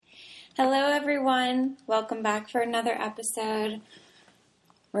Hello, everyone. Welcome back for another episode.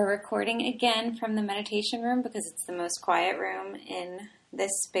 We're recording again from the meditation room because it's the most quiet room in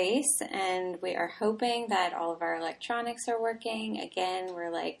this space, and we are hoping that all of our electronics are working. Again,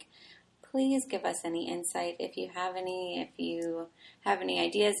 we're like, please give us any insight if you have any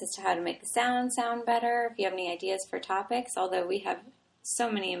ideas as to how to make the sound better, if you have any ideas for topics, although we have so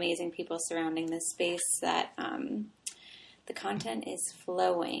many amazing people surrounding this space that the content is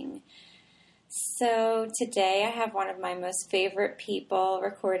flowing. So today I have one of my most favorite people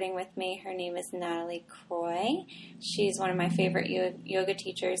recording with me. Her name is Natalie Croy. She's one of my favorite yoga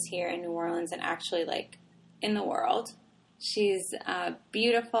teachers here in New Orleans and actually like in the world. She's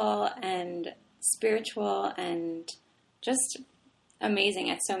beautiful and spiritual and just amazing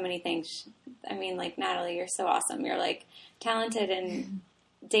at so many things. I mean, like, Natalie, you're so awesome. You're like talented in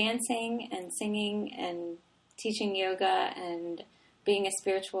dancing and singing and teaching yoga and being a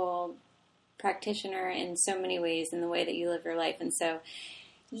spiritual practitioner in so many ways in the way that you live your life. And so,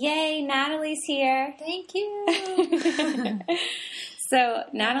 yay, Natalie's here. Thank you. So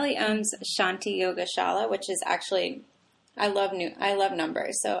Natalie owns Shanti Yoga Shala, which is actually, I love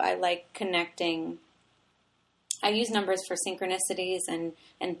numbers. So I like connecting. I use numbers for synchronicities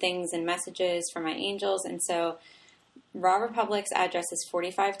and things and messages for my angels. And so Raw Republic's address is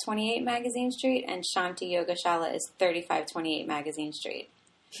 4528 Magazine Street and Shanti Yoga Shala is 3528 Magazine Street.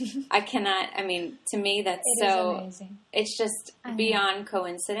 To me, that's so amazing. It's just beyond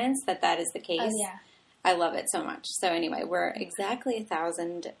coincidence that is the case. Oh, yeah. I love it so much. So anyway, we're exactly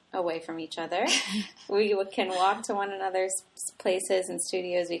 1,000 away from each other. We can walk to one another's places and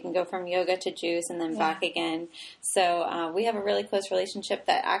studios. We can go from yoga to juice and then back again. So we have a really close relationship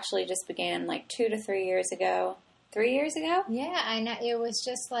that actually just began like 2 to 3 years ago. 3 years ago? Yeah, and it was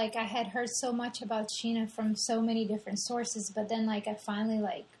just like I had heard so much about Sheena from so many different sources, but then like I finally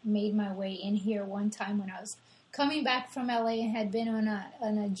like made my way in here one time when I was coming back from LA and had been on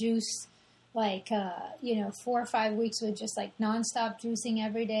a juice 4 or 5 weeks with just like nonstop juicing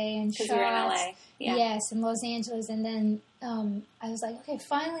every day and shots. You're in LA. Yeah. Yes, in Los Angeles, and then I was like, okay,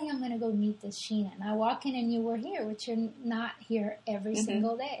 finally I'm going to go meet this Sheena. And I walk in and you were here, which you're not here every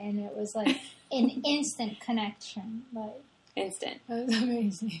single day. And it was like an instant connection. Like instant. It was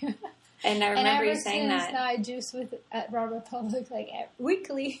amazing. And I remember you saying that. Now I juice at Raw Republic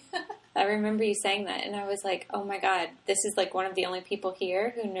weekly. I remember you saying that. And I was like, oh my God, this is like one of the only people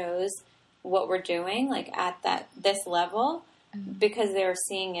here who knows what we're doing, like at this level, because they're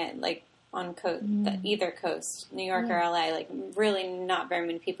seeing it like on either coast, New York or LA. Like really, not very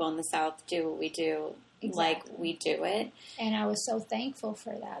many people in the South do what we do, like we do it. And I was so thankful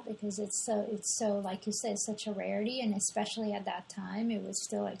for that because it's so like you said, such a rarity, and especially at that time, it was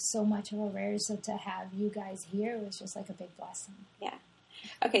still like so much of a rarity. So to have you guys here was just like a big blessing. Yeah.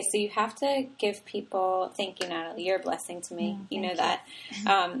 Okay, so you have to give people. Thank you, Natalie. You're a blessing to me. You know that.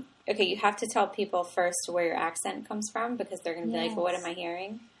 Okay, you have to tell people first where your accent comes from because they're going to be like, well, what am I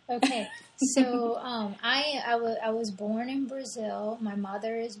hearing? Okay, so I was born in Brazil. My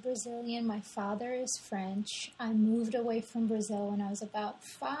mother is Brazilian. My father is French. I moved away from Brazil when I was about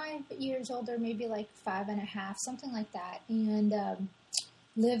 5 years old, or maybe like 5.5, something like that, and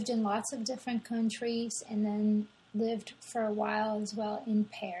lived in lots of different countries, and then lived for a while as well in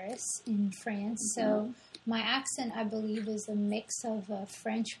Paris, in France. So my accent, I believe, is a mix of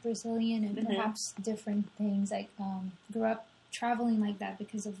French, Brazilian, and perhaps different things. I grew up traveling like that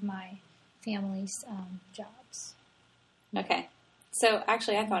because of my family's jobs. Okay. So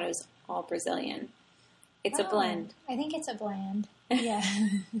actually, I thought it was all Brazilian. It's a blend. I think it's a blend. Yeah.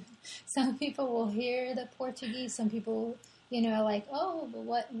 Some people will hear the Portuguese. Some people, like, oh,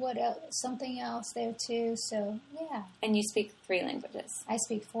 but what else? Something else there too. So, yeah. And you speak 3 languages. I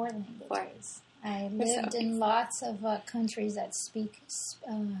speak 4 languages. I lived in lots of countries that speak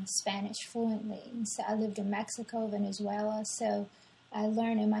Spanish fluently. So I lived in Mexico, Venezuela. So I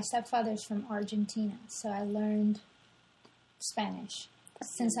learned, and my stepfather's from Argentina. So I learned Spanish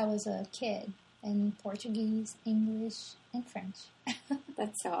since I was a kid, and Portuguese, English, and French.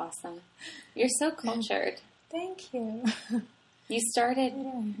 That's so awesome. You're so cultured. Thank you. You started...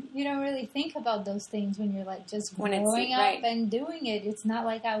 You don't really think about those things when you're like just growing up and doing it. It's not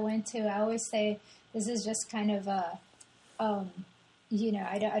like I always say this is just kind of a, I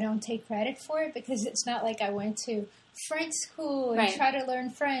don't take credit for it because it's not like I went to French school and try to learn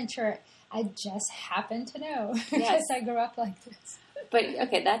French, or I just happen to know because I grew up like this. But,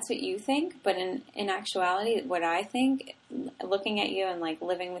 okay, that's what you think. But in actuality, what I think, looking at you and, like,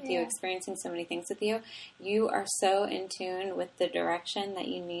 living with you, experiencing so many things with you, you are so in tune with the direction that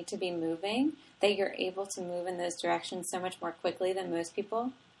you need to be moving that you're able to move in those directions so much more quickly than most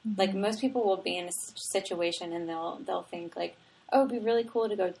people. Like, most people will be in a situation and they'll think, like, oh, it'd be really cool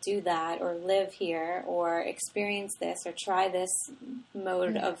to go do that or live here or experience this or try this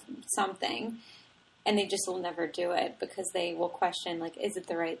mode of something. And they just will never do it because they will question, like, is it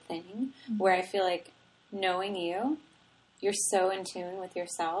the right thing? Where I feel like knowing you're so in tune with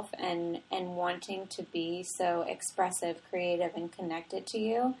yourself and wanting to be so expressive, creative, and connected to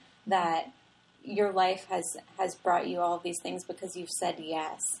you that your life has brought you all of these things because you've said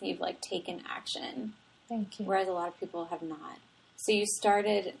yes. You've, like, taken action. Thank you. Whereas a lot of people have not. So you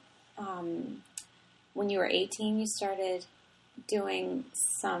started, when you were 18, you started doing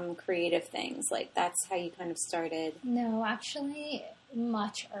some creative things. Like, that's how you kind of started. No, actually,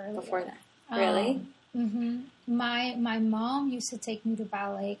 much earlier. Before that. Really? My mom used to take me to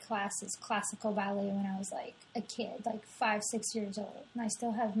ballet classes, classical ballet, when I was like a kid, like 5, 6 years old. And I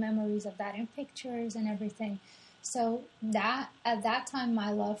still have memories of that in pictures and everything. So at that time, my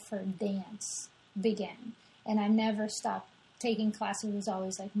love for dance began. And I never stopped taking classes. It was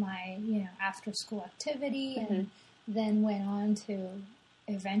always like my, after school activity, and then went on to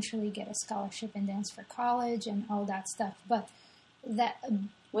eventually get a scholarship in dance for college and all that stuff. But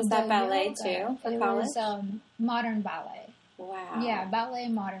was that ballet too for college? It was modern ballet. Wow. Yeah, ballet,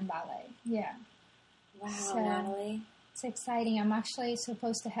 modern ballet. Yeah. Wow, so, Natalie. It's exciting. I'm actually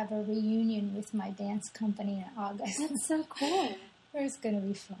supposed to have a reunion with my dance company in August. That's so cool. It's going to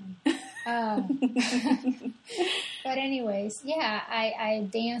be fun. But anyways, yeah, I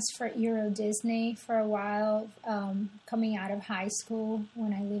danced for Euro Disney for a while. Coming out of high school,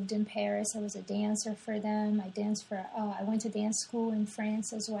 when I lived in Paris, I was a dancer for them. I went to dance school in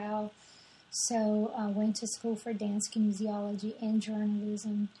France as well. So I went to school for dance kinesiology and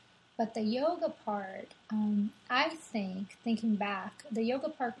journalism. But the yoga part, I think, thinking back, the yoga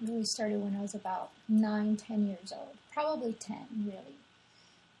part really started when I was about 9, 10 years old. Probably 10, really.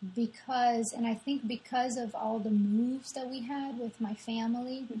 Because of all the moves that we had with my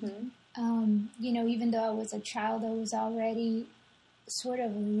family, even though I was a child, I was already sort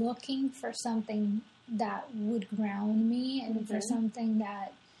of looking for something that would ground me and for something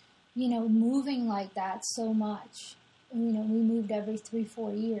that, moving like that so much. We moved every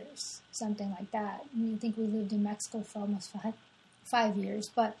 3-4 years, something like that. I think we lived in Mexico for almost 5 years,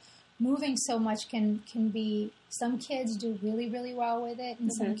 but moving so much can be, some kids do really, really well with it,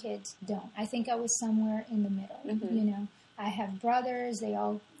 and some kids don't. I think I was somewhere in the middle, I have brothers, they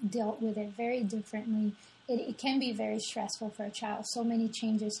all dealt with it very differently. It can be very stressful for a child. So many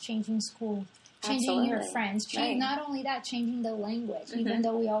changes, changing school, changing your friends, not only that, changing the language, even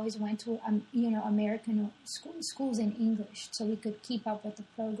though we always went to, American schools in English, so we could keep up with the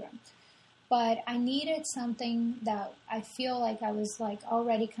program. But I needed something that I feel like I was like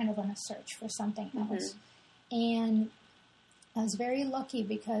already kind of on a search for something else. And I was very lucky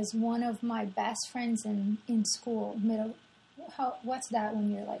because one of my best friends in school, what's that when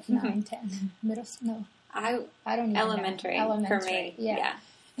you're like 9, 10? I don't even elementary know. Elementary for me. Yeah.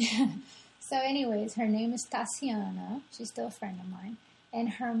 So anyways, her name is Tatiana. She's still a friend of mine.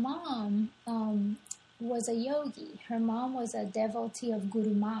 And her mom was a yogi. Her mom was a devotee of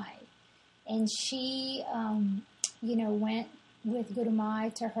Guru Mai. And she, went with Guru Mai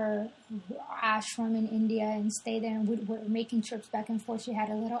to her ashram in India and stayed there. And we were making trips back and forth. She had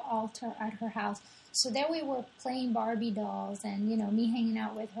a little altar at her house. So there we were playing Barbie dolls and, me hanging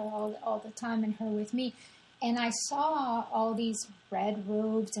out with her all the time and her with me. And I saw all these red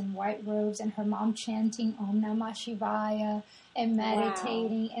robes and white robes and her mom chanting Om Namah Shivaya and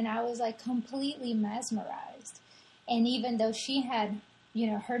meditating. Wow. And I was like completely mesmerized. And even though she had,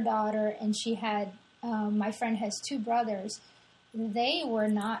 her daughter and she had, my friend has 2 brothers, they were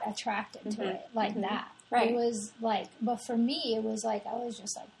not attracted to it like that. Right. It was like, but for me, it was like, I was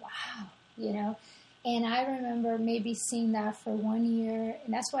just like, wow, And I remember maybe seeing that for 1 year,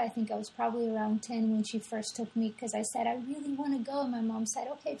 and that's why I think I was probably around 10 when she first took me, because I said, I really want to go, and my mom said,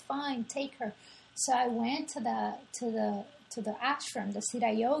 okay, fine, take her. So I went to the ashram, the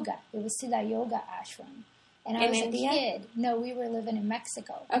Siddha Yoga. It was Siddha Yoga ashram. And I was India? A kid. No, we were living in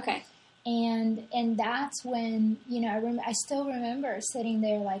Mexico. Okay. And that's when, I still remember sitting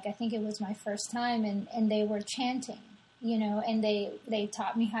there, like, I think it was my first time, and they were chanting. And they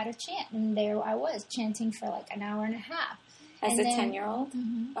taught me how to chant. And there I was, chanting for like an hour and a half. As a 10-year-old?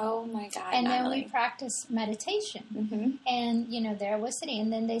 Oh, my God. And then we practiced meditation. And, there I was sitting.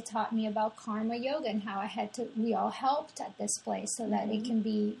 And then they taught me about karma yoga and how we all helped at this place so that it can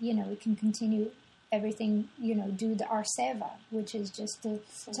be, we can continue everything, do our seva, which is just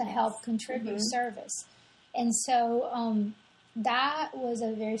to help contribute service. And so that was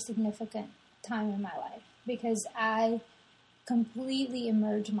a very significant time in my life. Because I completely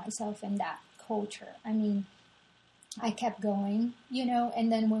immersed myself in that culture. I mean, I kept going, and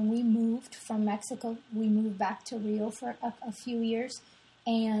then when we moved from Mexico, we moved back to Rio for a few years.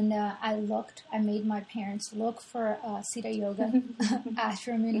 And I made my parents look for a Siddha Yoga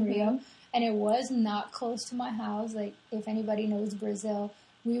ashram in Rio. And it was not close to my house. Like, if anybody knows Brazil,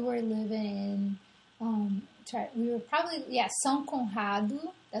 we were living in, São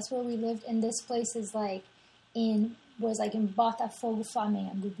Conrado. That's where we lived. And this place is in Botafogo,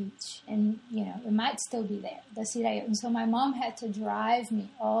 Flamengo Beach. And, it might still be there, the Siddha Yoga. And so my mom had to drive me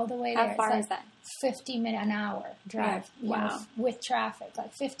all the way there. How far is that? an hour drive. Wow. With traffic,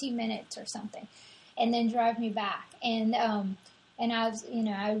 50 minutes or something. And then drive me back. And I was,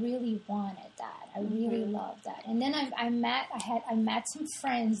 I really wanted that. I really loved that. And then I met some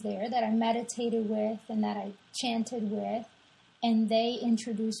friends there that I meditated with and that I chanted with, and they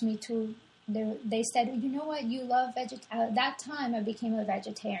introduced me to. They said, you know what, you love at that time, I became a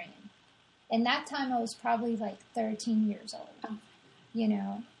vegetarian, and that time I was probably 13 years old. Oh.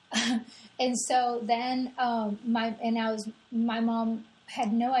 And so then my mom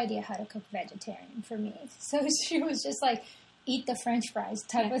had no idea how to cook vegetarian for me, so she was just like, eat the French fries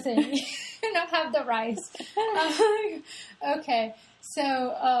type of thing, have the rice. Okay,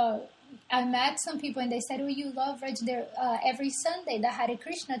 so I met some people and they said, you love vegetarian. Every Sunday, the Hare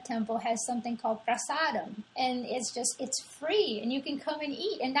Krishna temple has something called prasadam, and it's free, and you can come and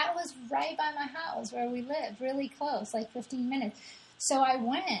eat. And that was right by my house where we lived, really close, 15 minutes. So I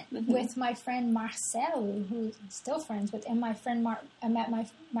went with my friend Marcelo, who's still friends with, and my friend I met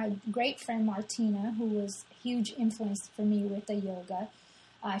my great friend Martina, who was a huge influence for me with the yoga.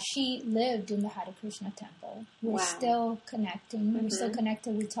 She lived in the Hare Krishna temple. We're still connecting. We're still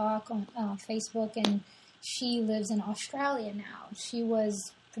connected. We talk on Facebook, and she lives in Australia now. She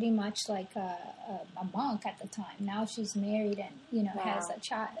was pretty much like a monk at the time. Now she's married and, has a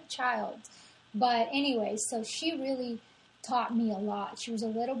child. But anyway, so she really taught me a lot. She was a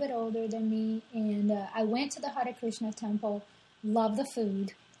little bit older than me, and I went to the Hare Krishna temple, loved the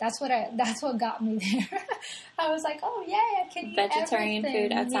food. That's what got me there. I was like, oh yeah, I can eat vegetarian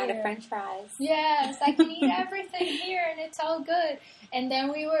food outside here. of French fries. Yes, I can eat everything here, and it's all good. And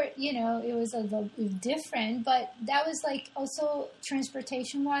then we were, it was different, but that was also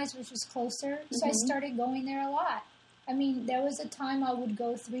transportation-wise, which was closer. So I started going there a lot. I mean, there was a time I would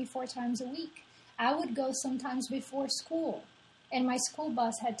go 3-4 times a week. I would go sometimes before school, and my school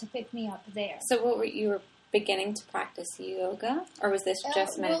bus had to pick me up there. So what were you beginning to practice yoga, or was this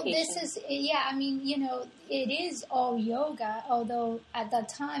just meditation? Well, this is, it is all yoga, although at that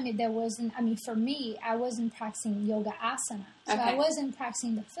time there wasn't, for me, I wasn't practicing yoga asana. So I wasn't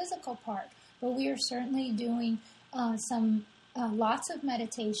practicing the physical part, but we were certainly doing some lots of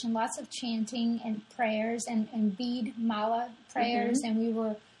meditation, lots of chanting and prayers and bead mala prayers, and we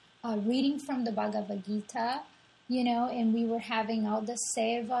were reading from the Bhagavad Gita, and we were having all the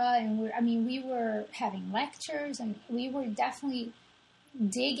seva, and we were having lectures, and we were definitely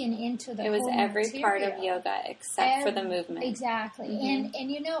digging into the. It was whole every material. part of yoga except for the movement. Exactly, and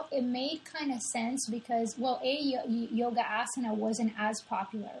it made kind of sense because yoga asana wasn't as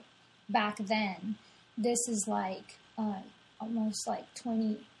popular back then. This is almost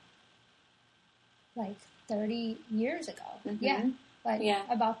 30 years ago.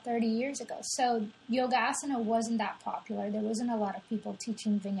 About 30 years ago. So yoga asana wasn't that popular. There wasn't a lot of people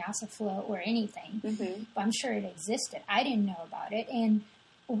teaching vinyasa flow or anything, but I'm sure it existed. I didn't know about it. And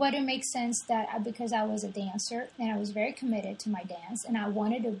what it makes sense that because I was a dancer and I was very committed to my dance and I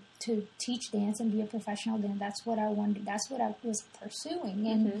wanted to teach dance and be a professional dancer. That's what I wanted. That's what I was pursuing.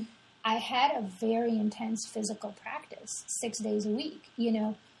 And I had a very intense physical practice 6 days a week,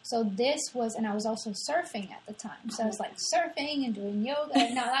 So this was, and I was also surfing at the time. So I was surfing and doing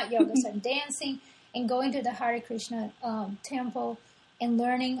yoga, not yoga, so dancing and going to the Hare Krishna temple and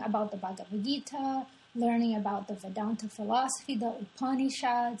learning about the Bhagavad Gita, learning about the Vedanta philosophy, the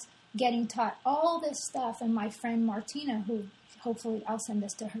Upanishads, getting taught all this stuff. And my friend Martina, who hopefully I'll send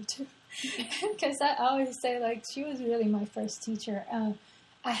this to her too, because I always say she was really my first teacher.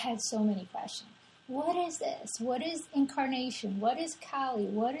 I had so many questions. What is this? What is incarnation? What is Kali?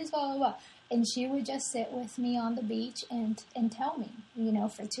 What is blah, blah, blah? And she would just sit with me on the beach and tell me,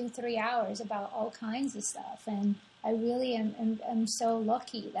 for 2-3 hours about all kinds of stuff. And I really am so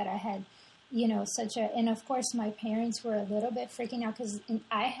lucky that I had, and of course my parents were a little bit freaking out because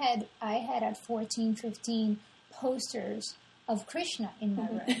I had at 14, 15 posters of Krishna in my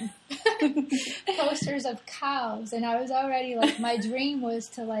room. posters of cows, and I was already like, my dream was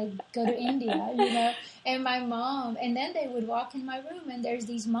to like go to India, you know. And my mom, and then they would walk in my room, and there's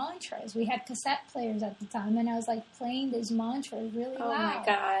these mantras. We had cassette players at the time, and I was like playing these mantras really loud. Oh my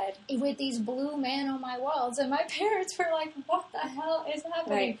God! With these blue men on my walls, and my parents were like, "What the hell is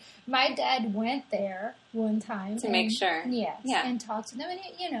happening?" Right. My dad went there one time to make sure, yes, and talked to them,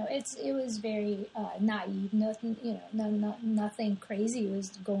 and it was very naive. Nothing, nothing crazy was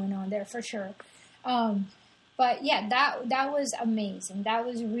going on there for sure. But yeah, that was amazing. That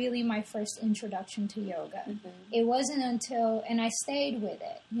was really my first introduction to yoga. Mm-hmm. It wasn't until, and I stayed with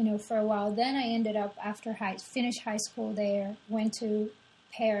it, for a while. Then I ended up, after finished high school there, went to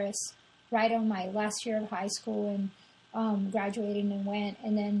Paris right on my last year of high school, and graduated and went,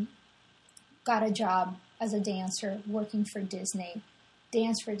 and then got a job as a dancer working for Disney.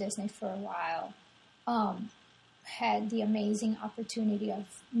 Danced for Disney for a while. Had the amazing opportunity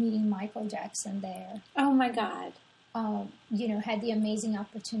of meeting Michael Jackson there. Oh my God. Had the amazing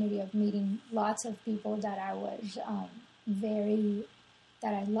opportunity of meeting lots of people that I was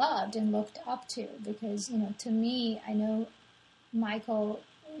that I loved and looked up to, because, to me, I know Michael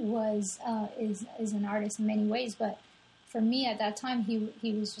is an artist in many ways, but for me at that time,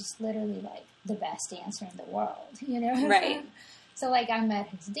 he was just literally like the best dancer in the world, Right. So, like, I met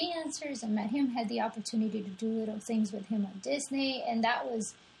his dancers, I met him, had the opportunity to do little things with him on Disney, and that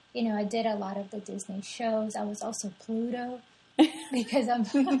was, I did a lot of the Disney shows. I was also Pluto, because I'm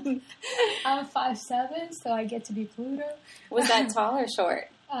 5'7", so I get to be Pluto. Was that tall or short?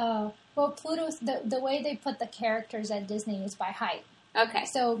 Well, Pluto's, the way they put the characters at Disney is by height. Okay.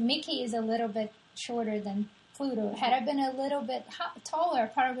 So, Mickey is a little bit shorter than Pluto. Had I been a little bit taller, I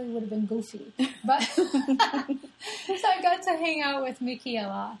probably would have been Goofy. But so I got to hang out with Mickey a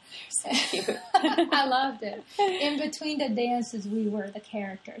lot. So cute. I loved it. In between the dances, we were the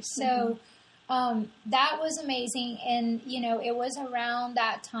characters. So that was amazing. And, it was around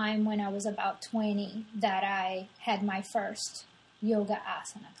that time when I was about 20 that I had my first yoga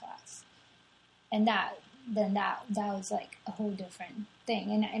asana class. And that was like a whole different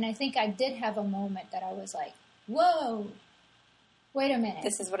thing. And I think I did have a moment that I was like, whoa, wait a minute.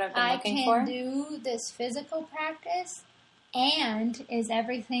 This is what I've been looking for? I can do this physical practice, and is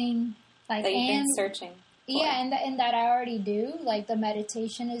everything like... That you've been searching for. Yeah, and that I already do. Like, the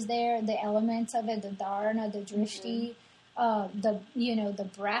meditation is there, the elements of it, the dharana, the drishti, the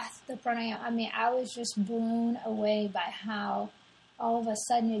breath, the pranayama. I mean, I was just blown away by how all of a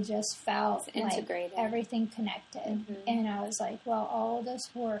sudden it just felt like everything connected. Mm-hmm. And I was like, well, all this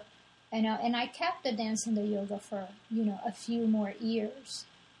work. And I kept the dance and the yoga for, a few more years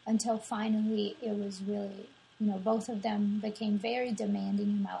until finally it was really, both of them became very demanding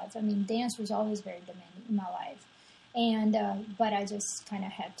in my life. I mean, dance was always very demanding in my life. And, but I just kind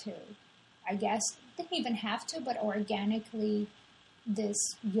of had to, I guess, didn't even have to, but organically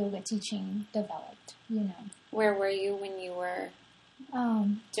this yoga teaching developed, Where were you when you were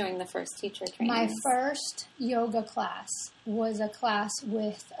doing the first teacher training? My first yoga class was a class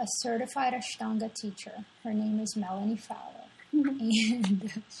with a certified Ashtanga teacher. Her name is Melanie Fowler,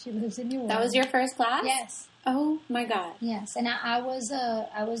 and she lives in New Orleans. That was your first class? Yes. Oh my God. Yes, and I was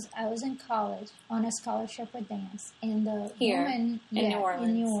in college on a scholarship with dance, and the Here, woman in New Orleans,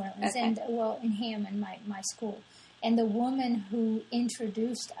 in New Orleans, okay. And in Hammond, my school, and the woman who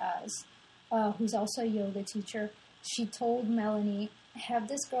introduced us, who's also a yoga teacher. She told Melanie, I have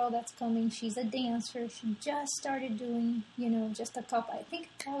this girl that's coming. She's a dancer. She just started doing, just a couple. I think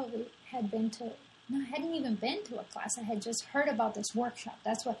I probably I hadn't even been to a class. I had just heard about this workshop.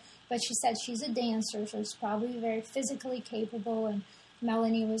 But she said she's a dancer, so she's probably very physically capable. And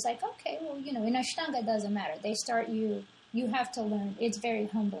Melanie was like, okay, well, in Ashtanga it doesn't matter. They start you have to learn. It's very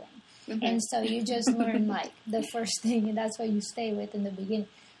humbling. Mm-hmm. And so you just learn like the first thing, and that's what you stay with in the beginning.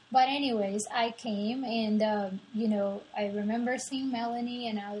 But anyways, I came, and, I remember seeing Melanie,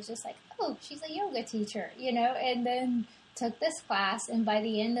 and I was just like, oh, she's a yoga teacher, and then took this class, and by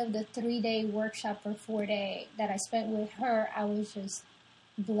the end of the 3-day workshop or 4-day that I spent with her, I was just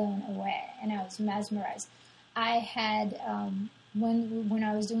blown away, and I was mesmerized. I had, when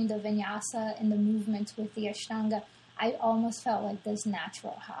I was doing the vinyasa and the movements with the Ashtanga, I almost felt like this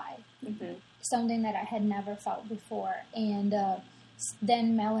natural high, something that I had never felt before, and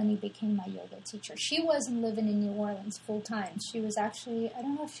then Melanie became my yoga teacher. She wasn't living in New Orleans full time. She was actually, I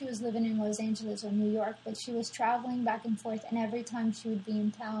don't know if she was living in Los Angeles or New York, but she was traveling back and forth, and every time she would be in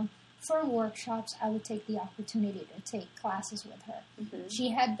town for workshops, I would take the opportunity to take classes with her. Mm-hmm.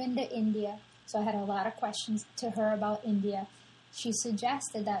 She had been to India, so I had a lot of questions to her about India. She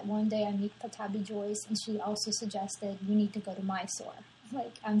suggested that one day I meet Patabi Joyce, and she also suggested we need to go to Mysore.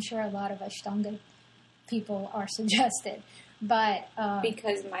 like I'm sure a lot of Ashtanga people are suggested. But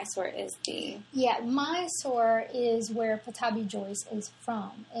because Mysore is the Mysore is where Pattabhi Jois is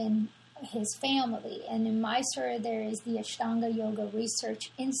from and his family. And in Mysore there is the Ashtanga Yoga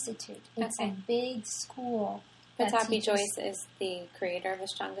Research Institute. It's a big school. Pattabhi Jois is the creator of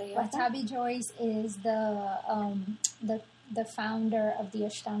Ashtanga Yoga. Pattabhi Jois is the founder of the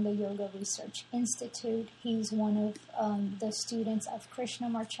Ashtanga Yoga Research Institute. He's one of the students of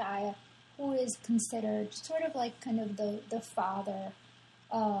Krishnamacharya, who is considered sort of like kind of the father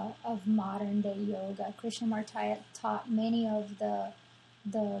of modern day yoga. Krishnamacharya taught many of the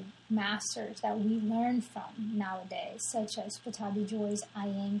masters that we learn from nowadays, such as Pattabhi Jois,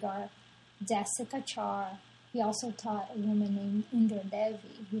 Iyengar, Desikachar. He also taught a woman named Indra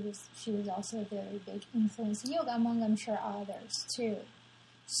Devi. She was also a very big influence in yoga, among I'm sure others too.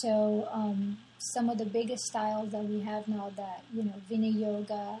 So some of the biggest styles that we have now that, Vinaya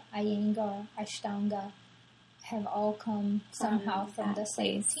Yoga, Iyengar, Ashtanga have all come somehow from the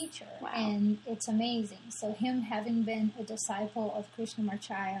same teacher. Wow. And it's amazing. So him having been a disciple of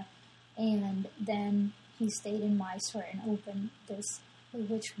Krishnamacharya, and then he stayed in Mysore and opened this,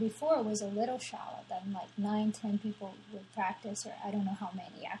 which before was a little shala, then like 9-10 people would practice, or I don't know how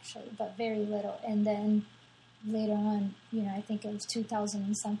many actually, but very little. And then later on, I think it was 2000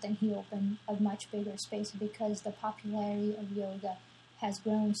 and something, he opened a much bigger space because the popularity of yoga has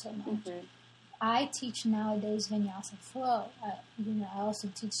grown so much. Mm-hmm. I teach nowadays Vinyasa Flow. I also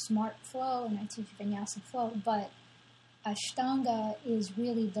teach Smart Flow and I teach Vinyasa Flow, but Ashtanga is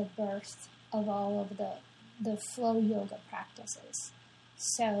really the birth of all of the flow yoga practices.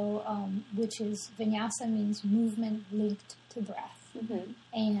 So, which is, Vinyasa means movement linked to breath, mm-hmm.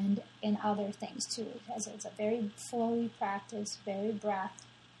 and other things too. It's a very flowy practice, very breath,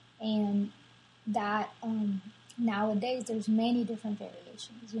 and that nowadays there's many different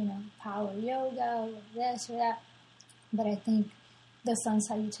variations, power yoga, or this or that, but I think the sun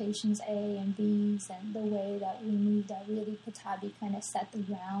salutations A and B's and the way that we move, that really Pattabhi kind of set the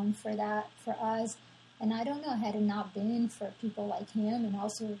ground for that for us. And I don't know, had it not been for people like him and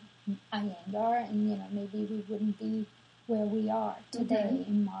also Iyengar, and maybe we wouldn't be where we are today,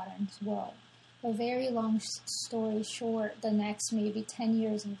 mm-hmm. in modern world. A very long story short, the next maybe 10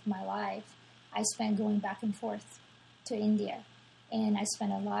 years of my life, I spent going back and forth to India. And I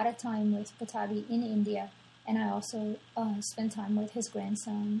spent a lot of time with Pattabhi in India, and I also spent time with his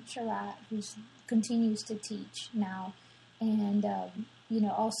grandson, Sharat, who continues to teach now. And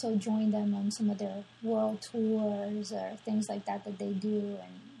also join them on some of their world tours or things like that they do,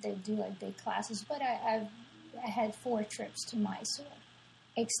 and they do like big classes. But I had 4 trips to Mysore,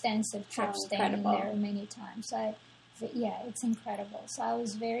 extensive trips, staying there many times. It's incredible. So I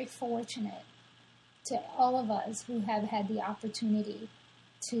was very fortunate to all of us who have had the opportunity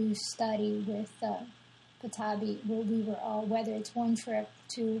to study with Pattabhi, where we were all, whether it's 1 trip,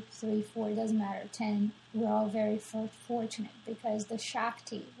 2, 3, 4, it doesn't matter, 10, we're all very fortunate because the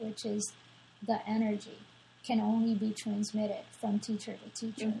Shakti, which is the energy, can only be transmitted from teacher to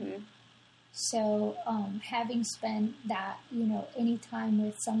teacher. Mm-hmm. So having spent that, any time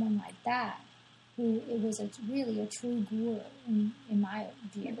with someone like that, who it was really a true guru in my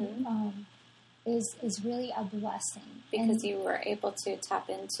view, mm-hmm. Is really a blessing. Because you were able to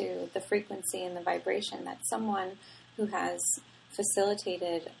tap into the frequency and the vibration that someone who has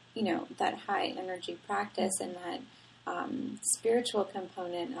facilitated, that high energy practice, mm-hmm. and that spiritual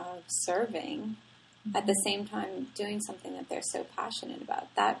component of serving, mm-hmm. at the same time doing something that they're so passionate about.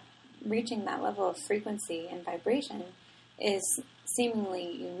 That reaching that level of frequency and vibration is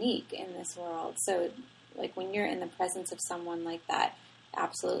seemingly unique in this world. So, like when you're in the presence of someone like that,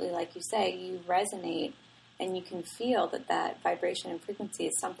 absolutely, like you say, you resonate and you can feel that vibration and frequency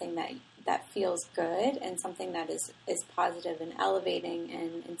is something that feels good and something that is positive and elevating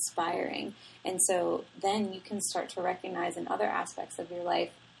and inspiring. And so then you can start to recognize in other aspects of your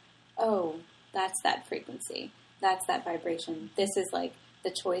life, oh, that's that frequency. That's that vibration. This is like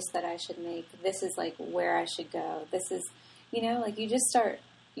the choice that I should make. This is like where I should go. This is, like you just start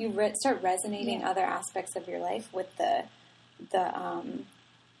resonating other aspects of your life with the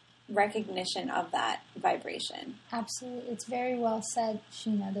recognition of that vibration. Absolutely. It's very well said,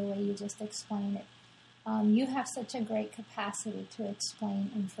 Sheena, the way you just explained it. You have such a great capacity to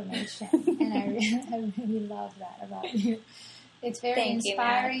explain information, and I really love that about you. It's very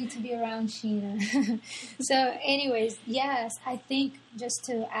inspiring to be around Sheena. So anyways, yes, I think just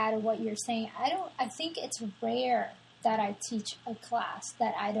to add what you're saying, I think it's rare that I teach a class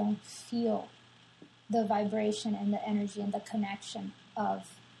that I don't feel the vibration and the energy and the connection of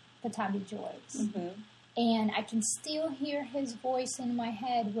Pattabhi Jois. Mm-hmm. And I can still hear his voice in my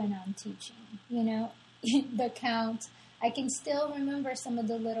head when I'm teaching, the count. I can still remember some of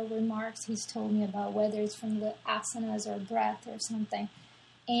the little remarks he's told me about, whether it's from the asanas or breath or something.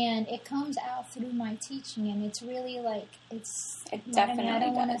 And it comes out through my teaching, and it's really like, It definitely I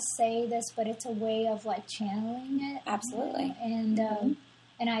don't want to does. say this, but it's a way of like channeling it. Absolutely.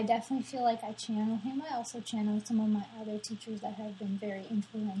 And I definitely feel like I channel him. I also channel some of my other teachers that have been very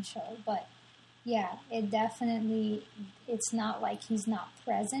influential. But yeah, it's not like he's not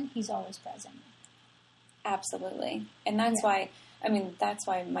present. He's always present. Absolutely. And that's why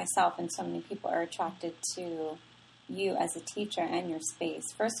myself and so many people are attracted to you as a teacher and your space.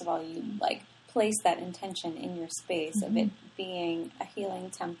 First of all, you like place that intention in your space of it being a healing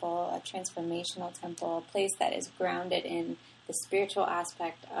temple, a transformational temple, a place that is grounded in the spiritual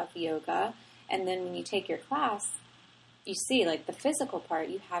aspect of yoga. And then when you take your class, you see like the physical part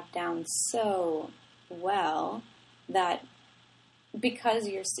you have down so well that because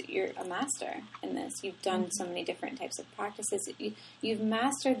you're a master in this, you've done so many different types of practices. You've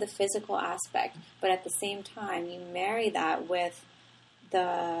mastered the physical aspect, but at the same time, you marry that with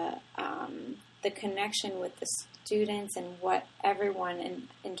the connection with the students and what everyone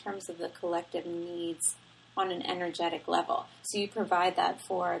in terms of the collective needs on an energetic level. So you provide that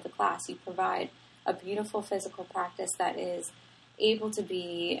for the class. You provide a beautiful physical practice that is able to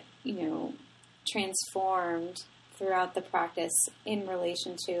be, transformed throughout the practice in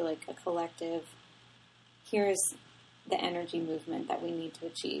relation to like a collective, here's the energy movement that we need to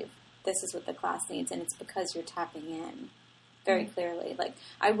achieve. This is what the class needs, and it's because you're tapping in very clearly. Like,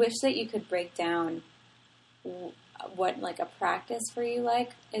 I wish that you could break down what like a practice for you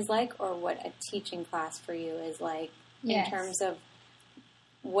is like, or what a teaching class for you is like in terms of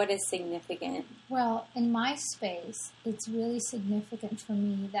what is significant. Well, in my space, it's really significant for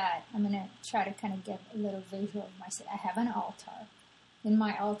me that I'm going to try to kind of give a little visual of myself. I have an altar. In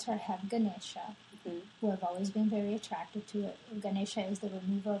my altar, I have Ganesha, who I've always been very attracted to. Ganesha is the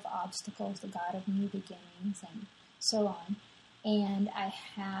remover of obstacles, the god of new beginnings, and so on. And I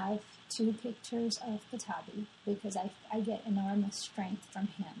have 2 pictures of Patabi because I get enormous strength from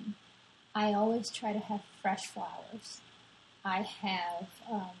him. I always try to have fresh flowers. I have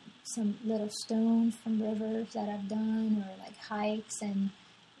some little stones from rivers that I've done, or like hikes and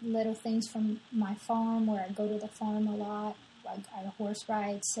little things from my farm where I go to the farm a lot. Like I horse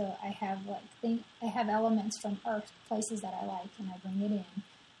ride, so I have I have elements from earth, places that I like, and I bring it in.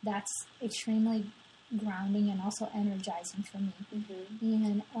 That's extremely grounding and also energizing for me.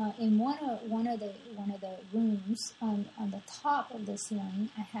 And in one of the rooms on the top of the ceiling,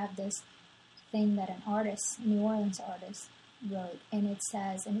 I have this thing that an artist, New Orleans artist, wrote, and it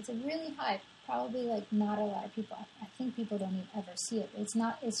says, and it's a really high, probably like not a lot of people, I think people don't even ever see it.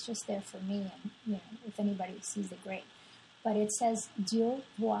 It's just there for me, and if anybody sees it, great. But it says Dieu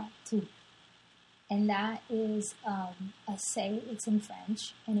voit tout, and that is it's in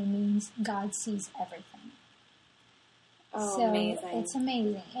French, and it means God sees everything. So amazing. It's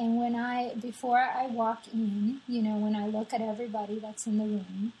amazing. And before I walk in, when I look at everybody that's in the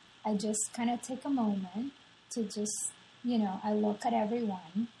room, I just kind of take a moment to just, I look at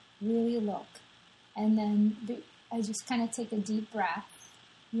everyone, really look. And then I just kind of take a deep breath,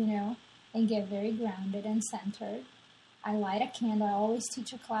 and get very grounded and centered. I light a candle. I always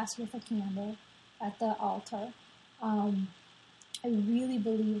teach a class with a candle at the altar. I really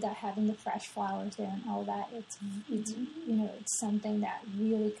believe that having the fresh flowers there and all that, it's something that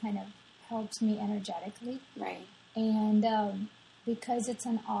really kind of helps me energetically. Right. And because it's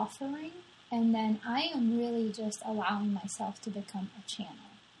an offering, and then I am really just allowing myself to become a channel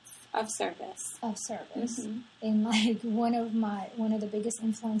of service. And like one of the biggest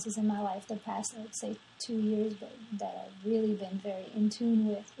influences in my life the past, I would say 2 years, but that I've really been very in tune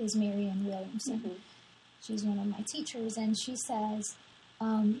with is Marianne Williamson. She's one of my teachers, and she says,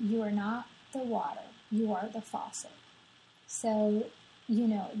 you are not the water, you are the faucet. So,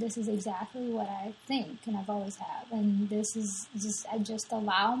 this is exactly what I think, and I've always have. And this is I just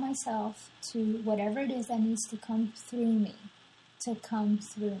allow myself to, whatever it is that needs to come through me, to come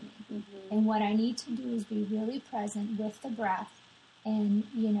through me. And what I need to do is be really present with the breath. And,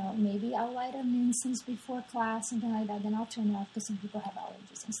 maybe I'll light an incense before class, something like that. Then I'll turn it off because some people have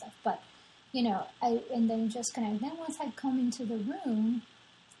allergies and stuff. But, and then just kind of, then once I come into the room,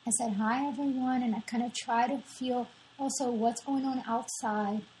 I said, hi, everyone. And I kind of try to feel also what's going on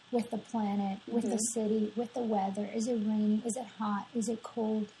outside with the planet, with the city, with the weather. Is it raining? Is it hot? Is it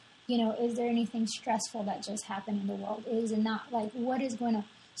cold? Is there anything stressful that just happened in the world? Is it not? Like, what is going on?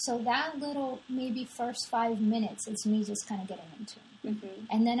 So that little, maybe first 5 minutes, it's me just kind of getting in tune. Mm-hmm.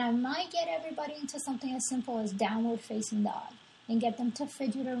 And then I might get everybody into something as simple as downward facing dog and get them to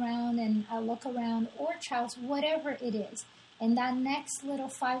fidget around and look around, or child's, whatever it is. And that next little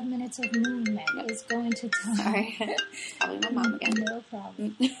 5 minutes of movement is going to tell Sorry. Probably my mom again. No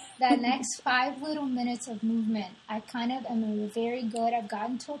problem. That next 5 little minutes of movement, I kind of am very good. I've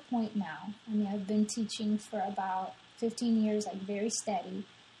gotten to a point now. I mean, I've been teaching for about 15 years, like very steady.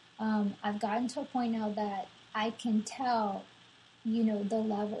 I've gotten to a point now that I can tell, you know, the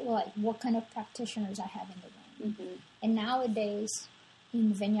level, like what kind of practitioners I have in the room. Mm-hmm. And nowadays,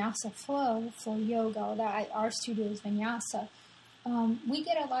 in Vinyasa flow yoga, our studio is Vinyasa, we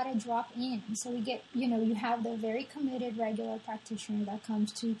get a lot of drop-in. So we get, you know, you have the very committed regular practitioner that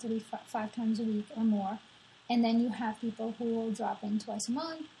comes 2, 3, 5 times a week or more. And then you have people who will drop in twice a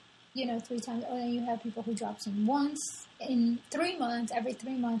month, you know, 3 times. Or then you have people who drops in once in 3 months, every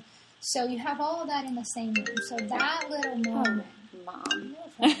 3 months. So you have all of that in the same room. So that little moment. Mom.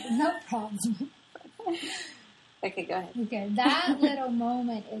 No problem. Okay, go ahead. Okay, that little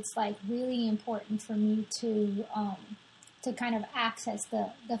moment, it's like really important for me to kind of access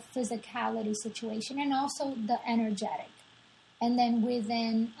the physicality situation and also the energetic. And then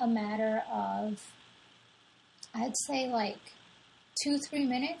within a matter of, I'd say like 2-3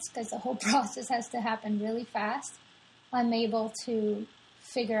 minutes, because the whole process has to happen really fast, I'm able to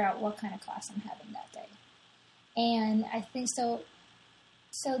figure out what kind of class I'm having that day. And I think so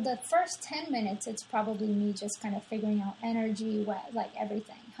the first 10 minutes, it's probably me just kind of figuring out energy, like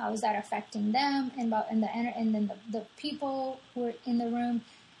everything. How is that affecting them and then the people who are in the room.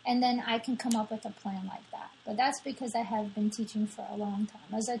 And then I can come up with a plan like that. But that's because I have been teaching for a long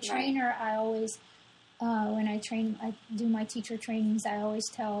time. As a trainer, I always, when I do my teacher trainings, I always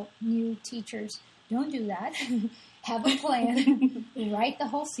tell new teachers, don't do that. Have a plan, write the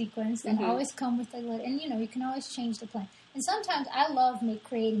whole sequence, and always come with a little, and you know, you can always change the plan. And sometimes I love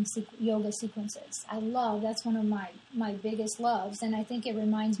creating yoga sequences. That's one of my biggest loves, and I think it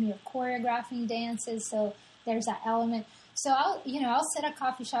reminds me of choreographing dances, so there's that element. So I'll set up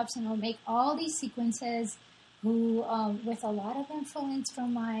coffee shops and I'll make all these sequences who, with a lot of influence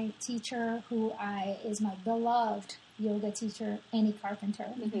from my teacher, is my beloved yoga teacher, Annie Carpenter,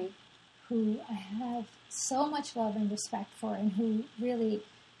 who I have so much love and respect for, and who really,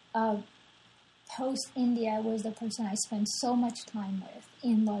 post-India, was the person I spent so much time with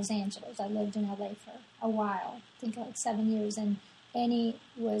in Los Angeles. I lived in LA for a while, I think like 7 years, and Annie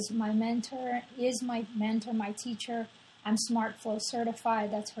was my mentor, is my mentor, my teacher. I'm SmartFlow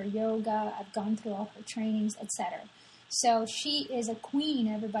certified, that's her yoga. I've gone through all her trainings, etc. So she is a queen,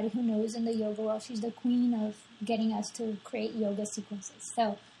 everybody who knows in the yoga world. She's the queen of getting us to create yoga sequences.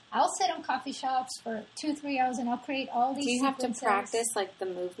 So I'll sit in coffee shops for 2-3 hours and I'll create all these sequences. Do you have to practice like the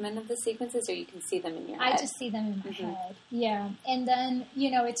movement of the sequences, or you can see them in your head? I just see them in my head, yeah. And then,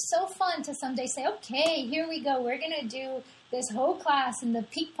 you know, it's so fun to someday say, okay, here we go. We're going to do this whole class, and the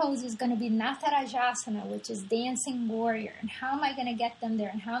peak pose is going to be Natarajasana, which is dancing warrior. And how am I going to get them there?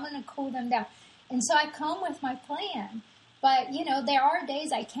 And how am I going to cool them down? And so I come with my plan. But, you know, there are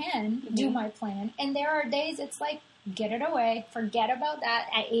days I can do my plan. And there are days it's like, get it away. Forget about that.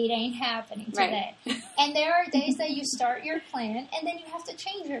 It ain't happening today. Right. And there are days that you start your plan and then you have to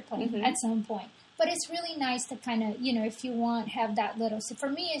change your plan at some point. But it's really nice to kind of, you know, if you want, have that little. So for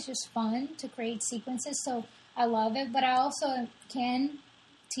me, it's just fun to create sequences. So I love it. But I also can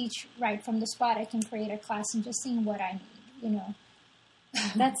teach right from the spot. I can create a class and just seeing what I need, you know.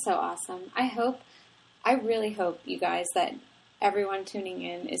 That's so awesome. I really hope, you guys, that everyone tuning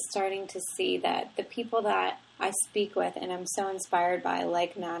in is starting to see that the people that I speak with and I'm so inspired by,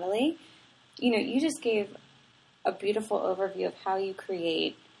 like Natalie, you know, you just gave a beautiful overview of how you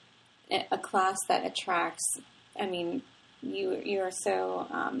create a class that attracts. I mean, you're so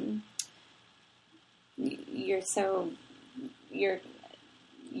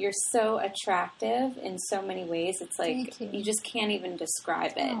attractive in so many ways. It's like you just can't even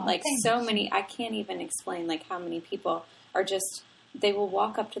describe it. Like so many, I can't even explain like how many people are just, they will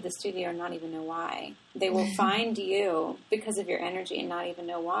walk up to the studio and not even know why. They will find you because of your energy and not even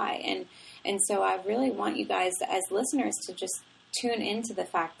know why. And so I really want you guys as listeners to just tune into the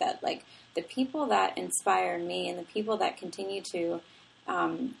fact that like the people that inspire me and the people that continue to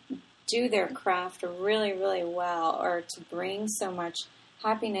do their craft really, really well, or to bring so much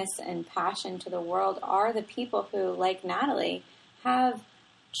happiness and passion to the world, are the people who, like Natalie, have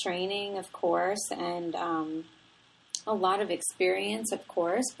training, of course, and a lot of experience, of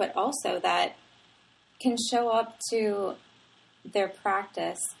course, but also that can show up to their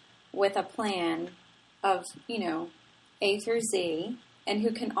practice with a plan of, you know, A through Z, and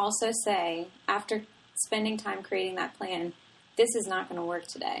who can also say, after spending time creating that plan, this is not going to work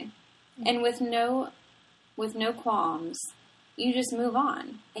today. And with no qualms, you just move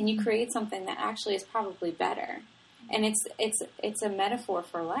on and you create something that actually is probably better. And it's a metaphor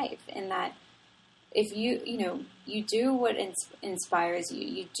for life in that if you do what inspires you,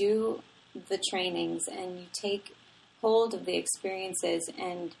 you do the trainings and you take hold of the experiences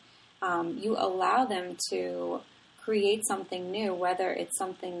and you allow them to create something new, whether it's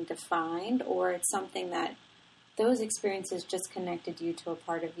something defined or it's something that those experiences just connected you to a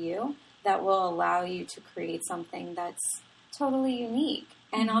part of you that will allow you to create something that's totally unique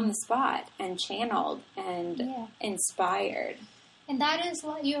and on the spot and channeled and inspired. And that is,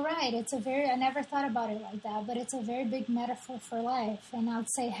 you're right. I never thought about it like that, but it's a very big metaphor for life. And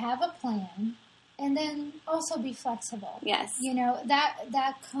I'd say have a plan and then also be flexible. Yes.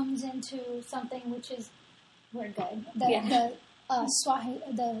 That comes into something which is, we're good. The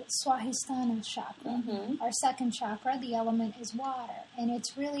Swahistana chakra, our second chakra, the element is water. And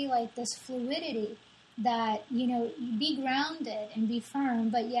it's really like this fluidity that, be grounded and be firm,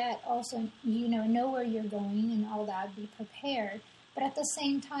 but yet also, know where you're going and all that, be prepared. But at the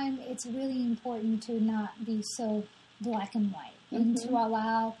same time, it's really important to not be so black and white and to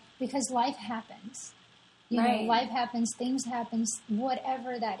allow, because life happens. Life happens, things happen,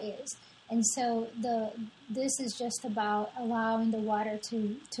 whatever that is. And so this is just about allowing the water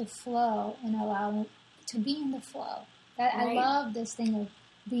to flow and allow to be in the flow. I love this thing of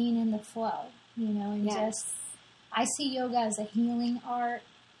being in the flow, and just, I see yoga as a healing art.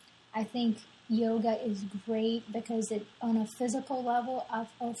 I think yoga is great because on a physical level,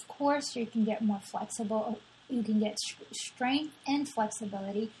 of course, you can get more flexible. You can get strength and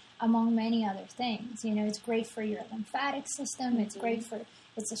flexibility among many other things. It's great for your lymphatic system. It's great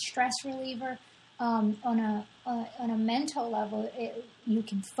it's a stress reliever. On a mental level, you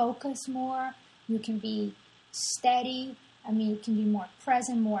can focus more. You can be steady. You can be more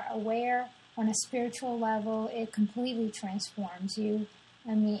present, more aware. On a spiritual level, it completely transforms you.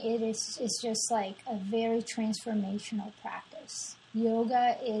 It's just like a very transformational practice.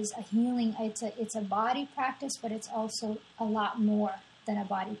 Yoga is a healing. It's a body practice, but it's also a lot more than a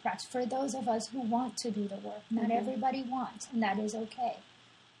body practice. For those of us who want to do the work, not everybody wants, and that is okay.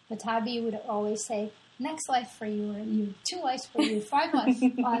 But Tabi would always say, next life for you, or you, 2 lives for you, 5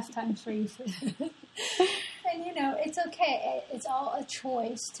 lifetimes for you. And, it's okay. It's all a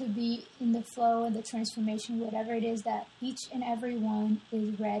choice to be in the flow and the transformation, whatever it is that each and every one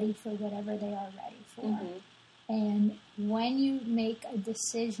is ready for, whatever they are ready for. And when you make a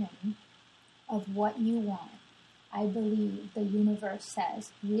decision of what you want, I believe the universe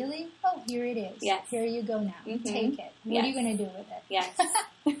says, really? Oh, here it is. Yes. Here you go now. Take it. What are you going to do with it? Yes.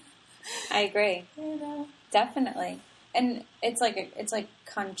 I agree. Definitely. And it's like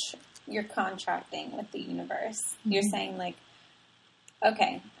you're contracting with the universe. You're saying like,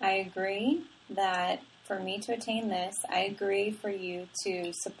 okay, I agree that for me to attain this, I agree for you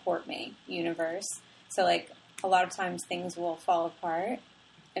to support me, universe. So like a lot of times things will fall apart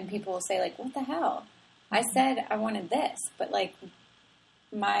and people will say like, what the hell? I said I wanted this, but like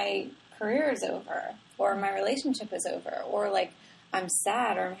my career is over or my relationship is over or like I'm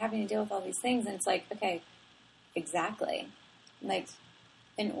sad or I'm having to deal with all these things. And it's like, okay, exactly. Like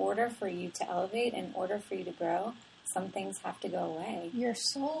in order for you to elevate, in order for you to grow, some things have to go away. Your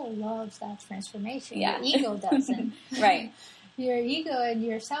soul loves that transformation. Yeah. Your ego doesn't. Right. Your ego and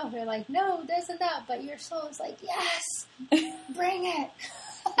yourself are like, no, this and that. But your soul is like, yes, bring it.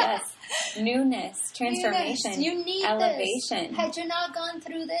 Yes. Newness, transformation, you need elevation. This. Had you not gone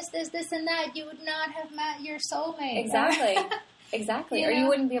through this, and that, you would not have met your soulmate. Exactly. Exactly. Or you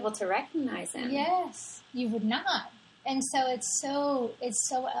wouldn't be able to recognize him. Yes, you would not. And so it's so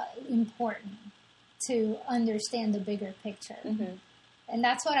important to understand the bigger picture. And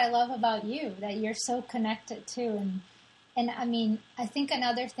that's what I love about you, that you're so connected too. And I think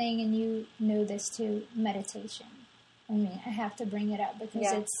another thing, and you know this too, meditation. I have to bring it up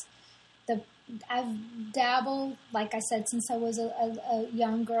because I've dabbled, like I said, since I was a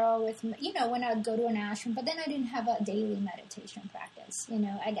young girl with, when I'd go to an ashram, but then I didn't have a daily meditation practice.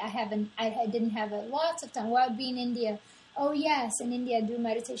 I didn't have lots of time. Well, I'd be in India. Oh yes, in India I do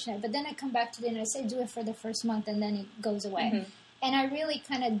meditation, but then I come back to it and I say do it for the first month and then it goes away. And I really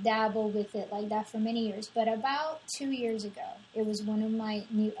kind of dabble with it like that for many years. But about 2 years ago, it was one of my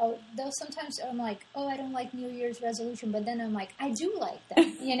though sometimes I'm like, I don't like New Year's resolution. But then I'm like, I do like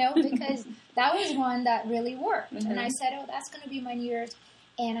them, because that was one that really worked. And I said, that's going to be my New Year's.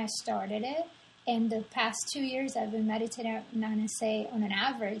 And I started it. And the past 2 years, I've been meditating, I'm going to say, on an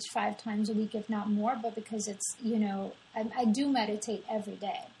average, 5 times a week, if not more. But because it's, I do meditate every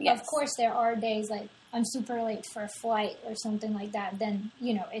day. Yes. Of course, there are days like, I'm super late for a flight or something like that, then,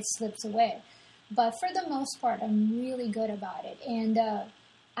 it slips away. But for the most part, I'm really good about it. And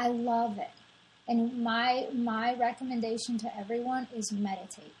I love it. And my recommendation to everyone is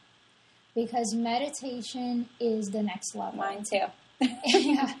meditate. Because meditation is the next level. Mine too.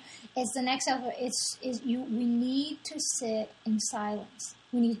 Yeah, it's the next level. We need to sit in silence.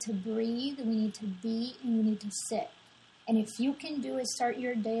 We need to breathe, we need to be, and we need to sit. And if you can do it, start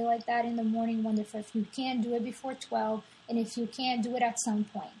your day like that in the morning, wonderful. If you can't do it before 12, and if you can't, do it at some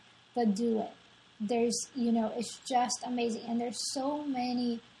point. But do it. It's just amazing. And there's so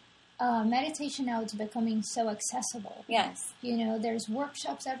many, meditation now, it's becoming so accessible. Yes. There's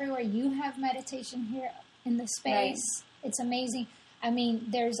workshops everywhere. You have meditation here in the space. Right. It's amazing. I mean,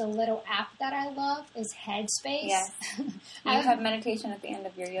 there's a little app that I love. It's Headspace. Yes. You have meditation at the end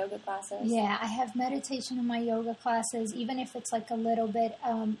of your yoga classes? Yeah, I have meditation in my yoga classes, even if it's like a little bit.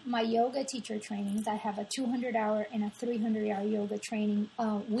 My yoga teacher trainings, I have a 200-hour and a 300-hour yoga training.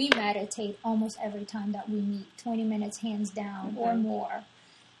 We meditate almost every time that we meet, 20 minutes hands down or more.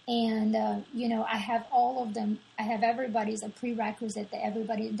 And, I have all of them. I have everybody's a prerequisite that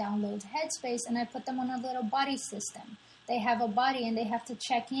everybody downloads Headspace, and I put them on a little buddy system. They have a buddy, and they have to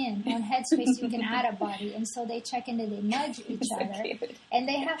check in. On Headspace, you can add a buddy, and so they check in, and they nudge each other, and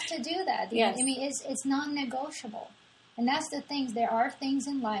they have to do that. Yes. I mean, it's non-negotiable, and that's the things. There are things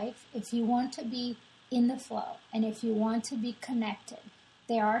in life, if you want to be in the flow, and if you want to be connected,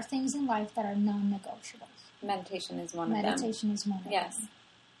 there are things in life that are non-negotiables. Meditation is one of them. Meditation is one of them. Yes.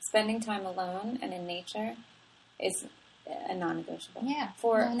 Spending time alone and in nature is a non-negotiable. Yeah.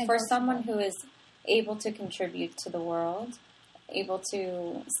 For someone who is able to contribute to the world, able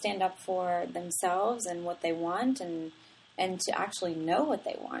to stand up for themselves and what they want, and to actually know what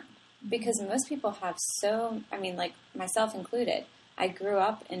they want. Because most people have like myself included, I grew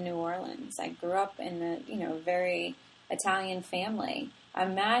up in New Orleans. I grew up in a very Italian family.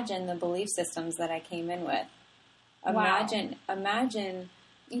 Imagine the belief systems that I came in with. Imagine, and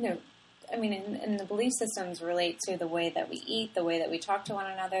the belief systems relate to the way that we eat, the way that we talk to one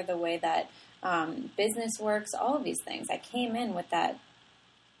another, the way that business works, all of these things. I came in with that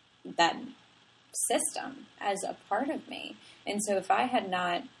system as a part of me. And so if I had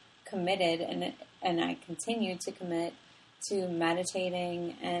not committed, and I continue to commit to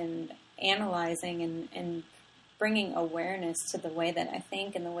meditating and analyzing and bringing awareness to the way that I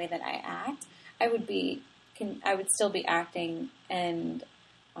think and the way that I act, I would still be acting and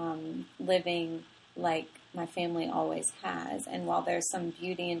living like my family always has. And while there's some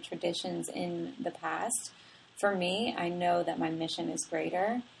beauty and traditions in the past, for me, I know that my mission is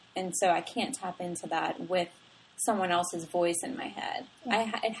greater. And so I can't tap into that with someone else's voice in my head.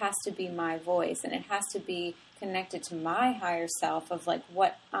 Yeah. It has to be my voice, and it has to be connected to my higher self of like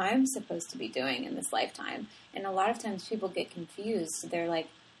what I'm supposed to be doing in this lifetime. And a lot of times people get confused. They're like,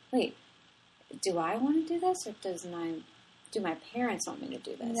 wait, do I want to do this, or do my parents want me to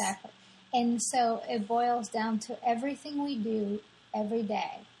do this? Exactly. And so it boils down to everything we do every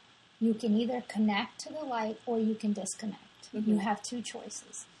day. You can either connect to the light or you can disconnect. Mm-hmm. You have two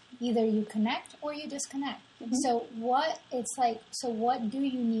choices. Either you connect or you disconnect. Mm-hmm. So what do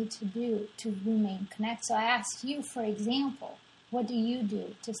you need to do to remain connected? So I asked you, for example, what do you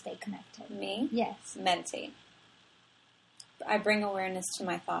do to stay connected? Me? Yes. Meditate. I bring awareness to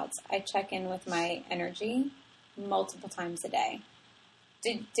my thoughts. I check in with my energy multiple times a day.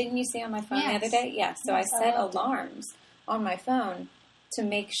 Didn't you see on my phone the other day? Yeah. So yes, I set alarms on my phone to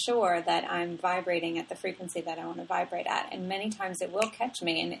make sure that I'm vibrating at the frequency that I want to vibrate at. And many times it will catch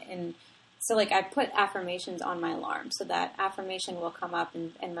me. And so like I put affirmations on my alarm so that affirmation will come up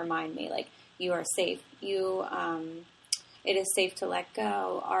and remind me like, you are safe. It is safe to let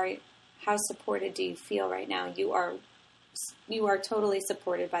go. How supported do you feel right now? You are totally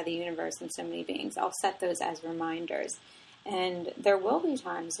supported by the universe and so many beings. I'll set those as reminders. And there will be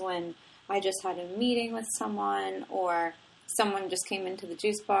times when I just had a meeting with someone, or someone just came into the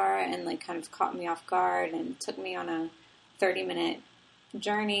juice bar and like kind of caught me off guard and took me on a 30-minute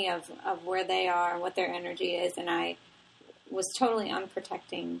journey of where they are, what their energy is. And I was totally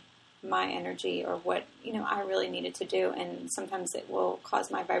unprotecting my energy or what, I really needed to do. And sometimes it will cause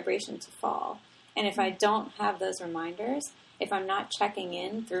my vibration to fall. And if I don't have those reminders, if I'm not checking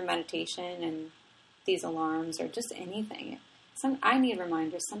in through meditation and these alarms or just anything, I need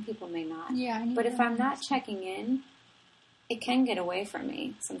reminders. Some people may not. Yeah. But if I'm not checking in, it can get away from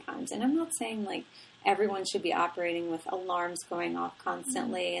me sometimes. And I'm not saying like everyone should be operating with alarms going off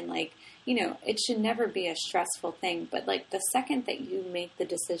constantly and like, it should never be a stressful thing. But like the second that you make the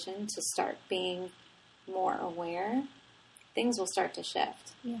decision to start being more aware, things will start to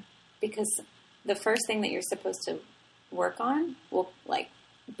shift. Yeah. Because the first thing that you're supposed to work on will, like,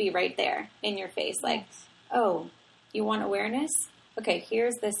 be right there in your face. Like, Yes. oh, you want awareness? Okay,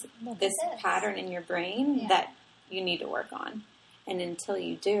 here's this pattern in your brain that you need to work on. And until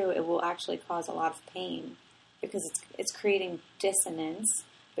you do, it will actually cause a lot of pain because it's creating dissonance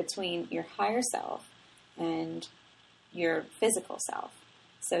between your higher self and your physical self.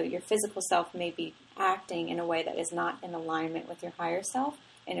 So your physical self may be acting in a way that is not in alignment with your higher self,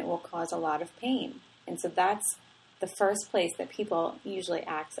 and it will cause a lot of pain. And so that's the first place that people usually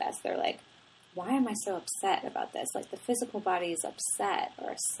access. They're like, why am I so upset about this? Like, the physical body is upset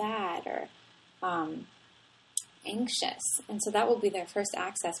or sad or anxious. And so that will be their first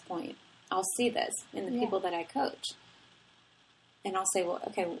access point. I'll see this in the people that I coach. And I'll say, well,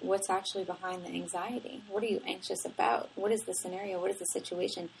 okay, what's actually behind the anxiety? What are you anxious about? What is the scenario? What is the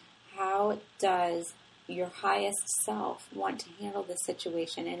situation? How does your highest self want to handle the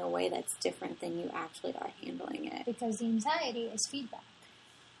situation in a way that's different than you actually are handling it? Because the anxiety is feedback.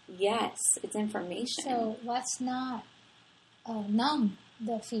 Yes, it's information. So let's not numb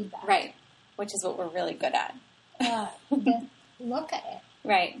the feedback. Right, which is what we're really good at. Look at it.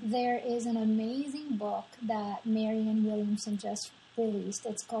 Right. There is an amazing book that Marianne Williamson just released.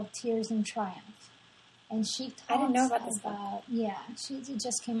 It's called Tears in Triumph. And she talks I didn't know about this book. It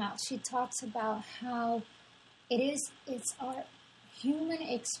just came out. She talks about how it's our human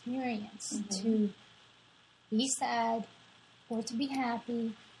experience to be sad or to be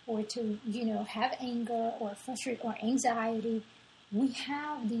happy or to, have anger or frustration or anxiety. We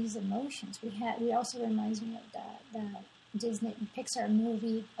have these emotions. We also reminds me of that Disney Pixar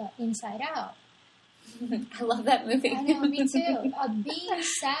movie Inside Out. I love that movie. I know, me too. Being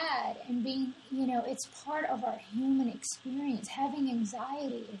sad and being, it's part of our human experience. Having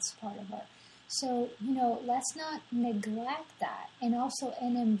anxiety is part of our. So, let's not neglect that and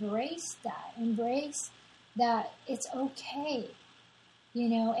embrace that. Embrace that it's okay,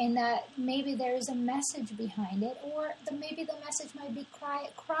 and that maybe there's a message behind it, or maybe the message might be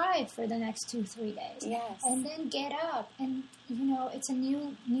cry for the next 2-3 days. Yes. And then get up and, it's a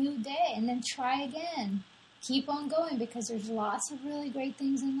new day, and then try again. Keep on going, because there's lots of really great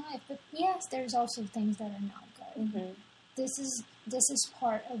things in life. But yes, there's also things that are not good. Mm-hmm. This is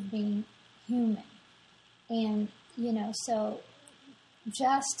part of being human. And, so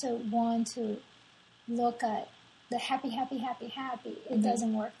just to want to look at the happy, it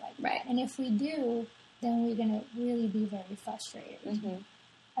doesn't work like that. And if we do, then we're going to really be very frustrated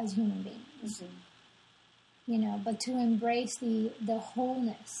as human beings. But to embrace the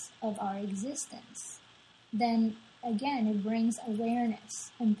wholeness of our existence, then again, it brings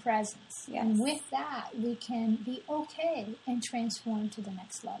awareness and presence. Yes. And with that, we can be okay and transform to the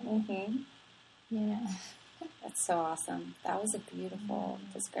next level. That's so awesome. That was a beautiful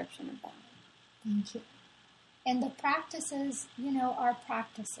description of that. Thank you. And the practices, are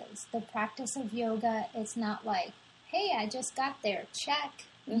practices. The practice of yoga, it's not like, hey, I just got there. Check.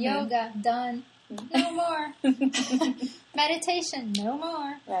 Yoga, done. No more. Meditation, no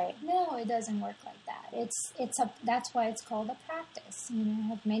more. Right. No, it doesn't work like that. That's why it's called a practice.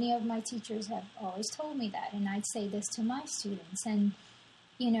 Many of my teachers have always told me that, and I'd say this to my students. And,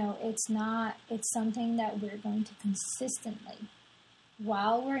 it's something that we're going to consistently,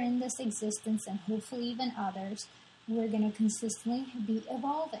 while we're in this existence, and hopefully even others, we're going to consistently be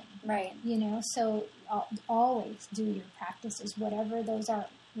evolving. Right. So always do your practices, whatever those are.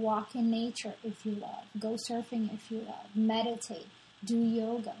 Walk in nature if you love. Go surfing if you love. Meditate. Do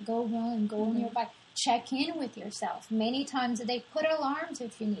yoga. Go run. Go on your bike. Check in with yourself many times a day. Put alarms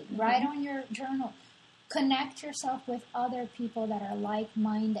if you need. Write on your journal. Connect yourself with other people that are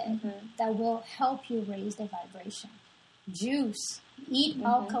like-minded, that will help you raise the vibration. Juice. Eat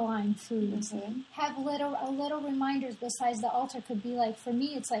alkaline foods. Have little reminders besides the altar. Could be like, for me,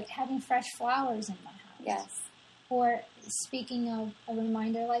 it's like having fresh flowers in my house. Yes. Or speaking of a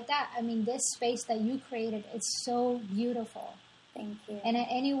reminder like that, this space that you created, it's so beautiful. Thank you. And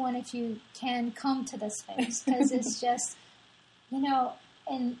anyone, if you can, come to the space, because it's just,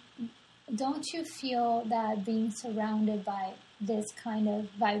 and don't you feel that being surrounded by this kind of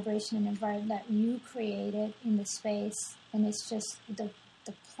vibration and environment that you created in the space, and it's just the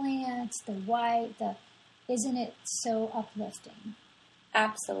plants, the white, isn't it so uplifting?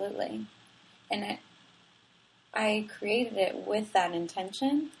 Absolutely. And I created it with that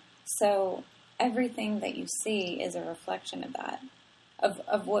intention, so everything that you see is a reflection of that,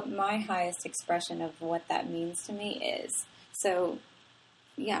 of what my highest expression of what that means to me is. So,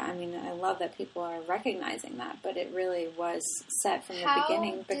 yeah, I love that people are recognizing that, but it really was set from the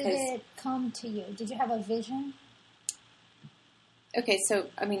beginning. How did it come to you? Did you have a vision? Okay, so,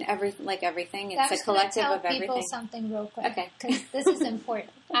 I mean, everything, I'm it's a just gonna collective tell of everything. people something real quick. Okay. Because this is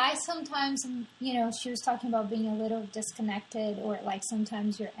important. I sometimes, she was talking about being a little disconnected, or like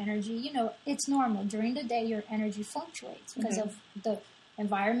sometimes your energy, it's normal. During the day, your energy fluctuates because of the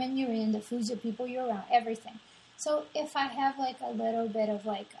environment you're in, the foods, the people you're around, everything. So if I have like a little bit of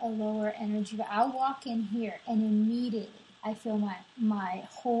like a lower energy, I'll walk in here and immediately I feel my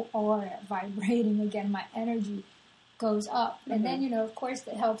whole aura vibrating again, my energy goes up. And then, of course,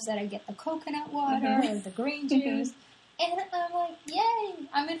 it helps that I get the coconut water or the green juice. And I'm like, yay,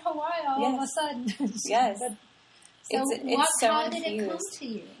 I'm in Hawaii all of a sudden. Yes. How did it come to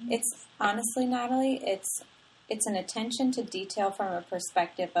you? It's honestly, Natalie, it's an attention to detail from a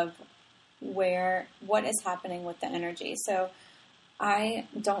perspective of what is happening with the energy. So I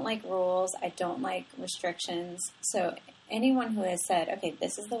don't like rules. I don't like restrictions. So anyone who has said, okay,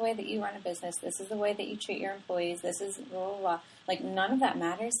 this is the way that you run a business, this is the way that you treat your employees, this is blah, blah, blah, like none of that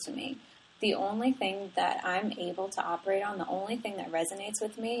matters to me. The only thing that I'm able to operate on, the only thing that resonates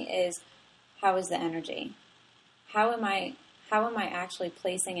with me is, how is the energy? How am I actually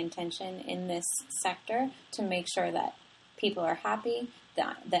placing intention in this sector to make sure that people are happy,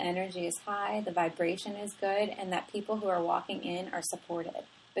 the energy is high, the vibration is good, and that people who are walking in are supported?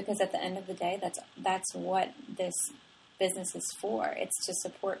 Because at the end of the day, that's what this business is for. It's to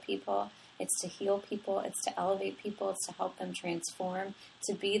support people, it's to heal people, it's to elevate people, it's to help them transform,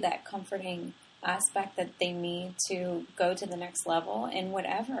 to be that comforting aspect that they need to go to the next level in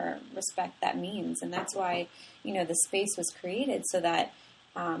whatever respect that means. And that's why, the space was created, so that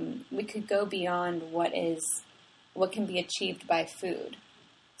we could go beyond what can be achieved by food.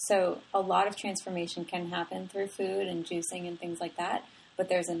 So a lot of transformation can happen through food and juicing and things like that, but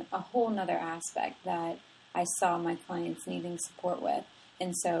there's a whole nother aspect that I saw my clients needing support with.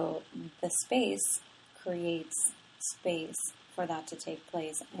 And so the space creates space for that to take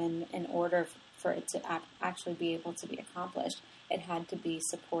place. And in order for it to actually be able to be accomplished, it had to be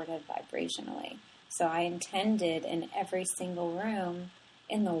supported vibrationally. So I intended in every single room,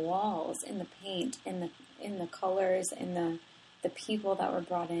 in the walls, in the paint, in the colors, in the people that were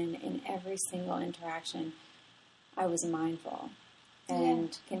brought in every single interaction, I was mindful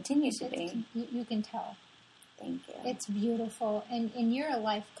and continue to be. You can tell. Thank you. It's beautiful. And you're a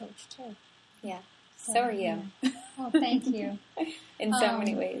life coach, too. Yeah. So are you. Yeah. Well, thank you. In so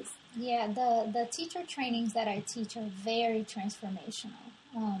many ways. Yeah, the teacher trainings that I teach are very transformational.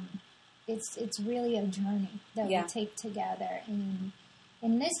 It's really a journey that we take together.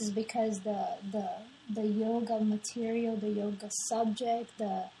 And this is because the yoga material, the yoga subject,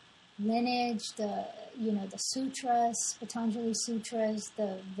 the lineage, the sutras, Patanjali sutras,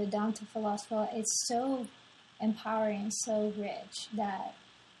 the Vedanta philosophy, it's so empowering, so rich that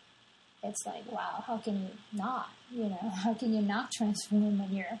it's like, wow, how can you not transform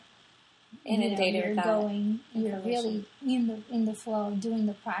when you're inundated with you're really in the flow of doing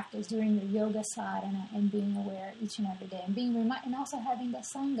the practice, doing your yoga sadhana, and being aware each and every day, and being reminded, and also having the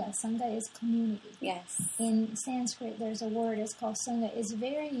sangha. Sangha is community. Yes. In Sanskrit, there's a word, it's called sangha. It's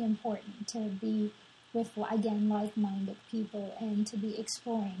very important to be with, again, like-minded people, and to be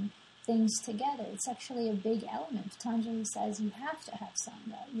exploring things together. It's actually a big element. Patanjali says you have to have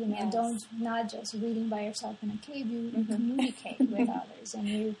sangha. Don't not just reading by yourself in a cave. You communicate with others, and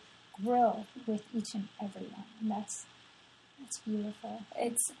you grow with each and every one. And that's beautiful.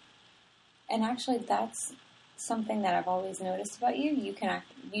 And actually that's something that I've always noticed about you.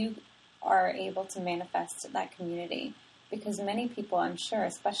 You are able to manifest that community, because many people, I'm sure,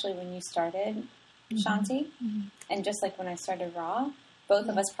 especially when you started Shanti, and just like when I started Raw, both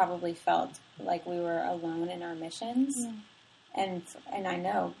of us probably felt like we were alone in our missions. Yeah. And I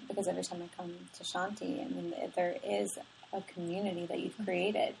know, because every time I come to Shanti, I mean, there is a community that you've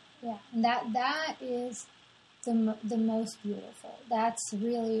created. Yeah, and that is the most beautiful. That's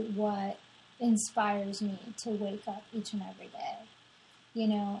really what inspires me to wake up each and every day.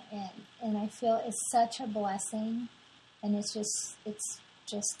 And I feel it's such a blessing, and it's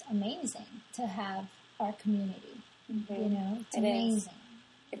just amazing to have our community. It's amazing.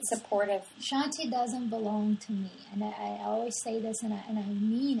 It's supportive. Shanti doesn't belong to me, and I always say this, and I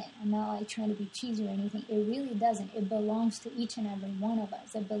mean it. I'm not like trying to be cheesy or anything. It really doesn't. It belongs to each and every one of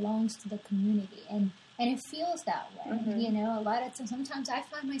us. It belongs to the community, and it feels that way. A lot of times, sometimes I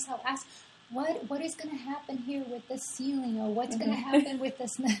find myself asked, what is going to happen here with this ceiling, or what's going to happen with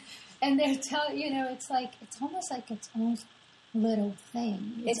this? And they're it's like, it's almost like its own little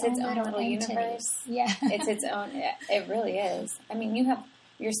thing. It's its own little universe. Yeah. It's its own, it really is. I mean, you have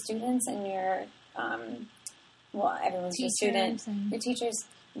your students and your, everyone's your student. Your teachers,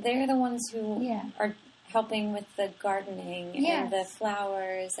 they're the ones who helping with the gardening and the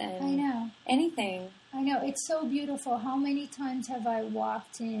flowers and I know. anything. I know. It's so beautiful. How many times have I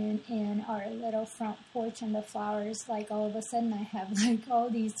walked in our little front porch and the flowers, like all of a sudden I have like all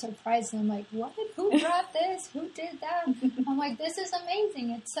these surprises. I'm like, what? Who brought this? Who did that? I'm like, this is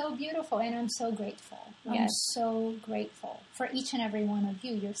amazing. It's so beautiful. And I'm so grateful. I'm so grateful for each and every one of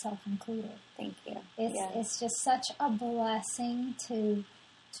you, yourself included. Thank you. It's just such a blessing to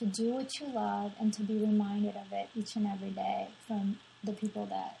do what you love and to be reminded of it each and every day from the people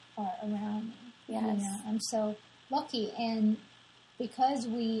that are around me. Yes. You know, I'm so lucky. And because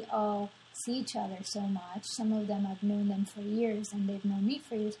we all see each other so much, some of them I've known them for years and they've known me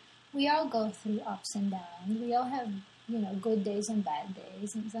for years, we all go through ups and downs. We all have, you know, good days and bad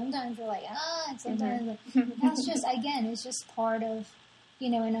days. And sometimes we're like, and sometimes that's just, again, it's just part of, you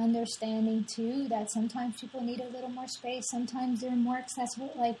know, an understanding too that sometimes people need a little more space. Sometimes they're more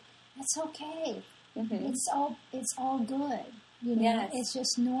accessible. Like, that's okay. It's all good. You know, it's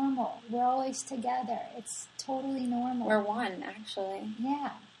just normal. We're always together. It's totally normal. We're one, actually.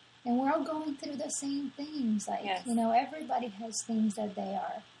 Yeah. And we're all going through the same things. Like, you know, everybody has things that they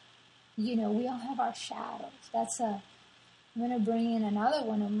are, you know, we all have our shadows. I'm going to bring in another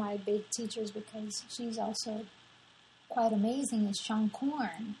one of my big teachers because she's also quite amazing, is Sean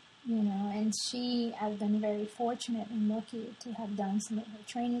Korn, you know, and I've been very fortunate and lucky to have done some of her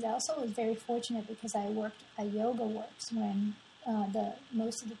trainings. I also was very fortunate because I worked at Yoga Works when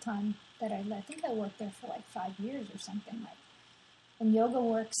most of the time that I think I worked there for like 5 years or something like. And Yoga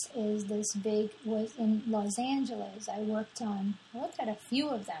Works was in Los Angeles. I looked at a few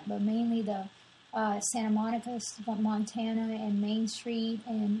of them, but mainly the Santa Monica, Montana, and Main Street,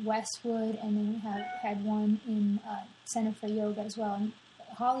 and Westwood, and then we had one in Center for Yoga as well in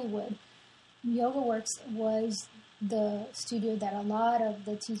Hollywood. Yoga Works was the studio that a lot of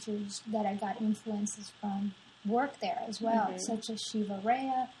the teachers that I got influences from work there as well, such as Shiva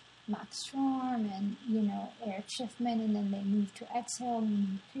Rea, Max Storm, and, you know, Eric Schiffman, and then they moved to Exhale,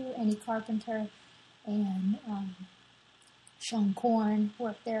 and Annie Carpenter, and Sean Korn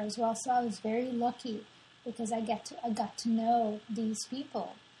worked there as well. So I was very lucky because I got to know these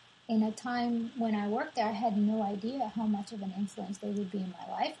people. In a time when I worked there, I had no idea how much of an influence they would be in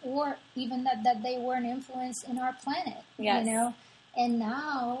my life, or even that they were an influence in our planet, you know. And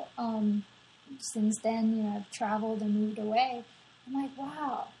now, since then, you know, I've traveled and moved away. I'm like,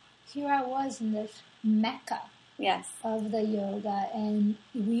 wow, here I was in this mecca of the yoga, and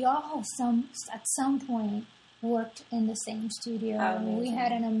we all at some point worked in the same studio. And we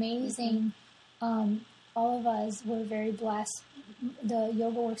had an amazing, all of us were very blessed. The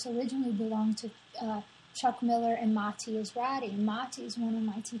Yoga Works originally belonged to Chuck Miller and Mati Israti. And Mati is one of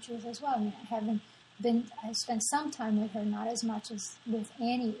my teachers as well. I mean, I spent some time with her, not as much as with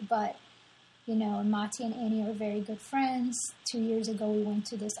Annie, but, you know, Mati and Annie are very good friends. 2 years ago, we went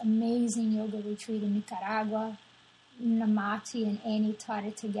to this amazing yoga retreat in Nicaragua. Mati and Annie taught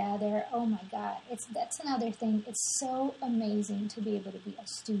it together. Oh my God, that's another thing. It's so amazing to be able to be a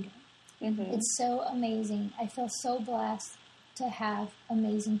student. It's so amazing. I feel so blessed to have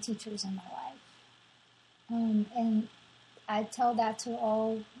amazing teachers in my life. And I tell that to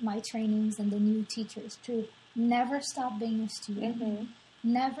all my trainings and the new teachers too. Never stop being a student.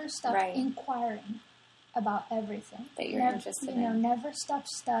 Never stop inquiring about everything that you're interested in. You know, never stop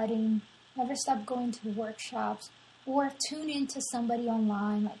studying. Never stop going to workshops. Or tune into somebody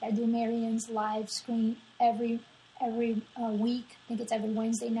online. Like I do Marianne's live stream every week. I think it's every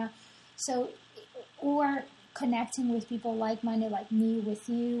Wednesday now. So, or connecting with people like-minded like me with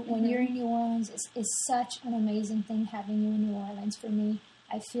you. When you're in New Orleans, is such an amazing thing having you in New Orleans for me.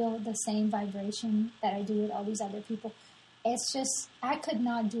 I feel the same vibration that I do with all these other people. It's just, I could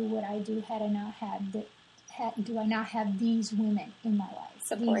not do what I do had I not have these women in my life.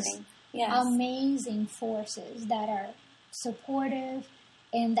 Supporting. These amazing forces that are supportive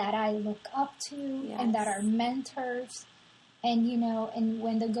and that I look up to and that are mentors. And, you know, and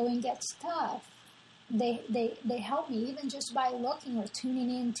when the going gets tough, they help me even just by looking or tuning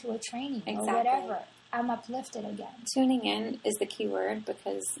in to a training or whatever. I'm uplifted again. Tuning in is the key word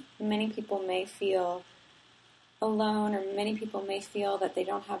because many people may feel alone, or many people may feel that they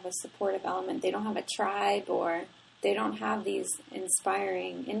don't have a supportive element. They don't have a tribe, or they don't have these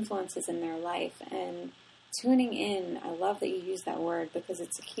inspiring influences in their life. And tuning in, I love that you use that word because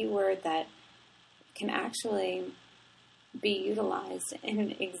it's a key word that can actually be utilized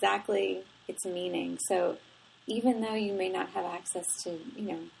in exactly its meaning. So even though you may not have access to,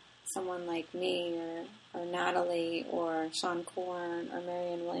 you know, someone like me or Natalie or Sean Korn or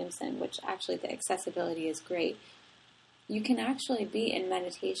Marianne Williamson, which actually the accessibility is great, you can actually be in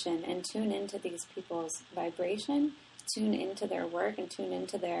meditation and tune into these people's vibration, tune into their work, and tune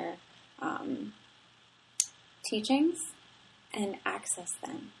into their teachings and access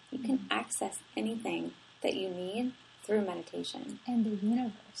them. You can access anything that you need through meditation. And the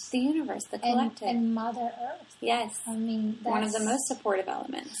universe. The universe, the collective. And Mother Earth. Yes. I mean, that's one of the most supportive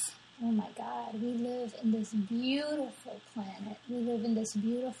elements. Oh my God, we live in this beautiful planet. We live in this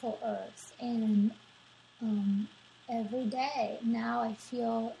beautiful earth. And every day now I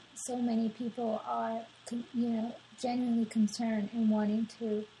feel so many people are, genuinely concerned and wanting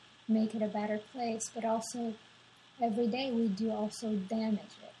to make it a better place. But also every day we do also damage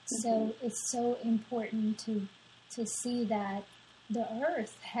it. Mm-hmm. So it's so important to see that the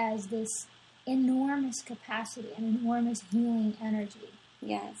earth has this enormous capacity and enormous healing energy.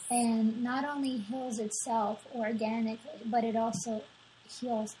 Yes. And not only heals itself organically, but it also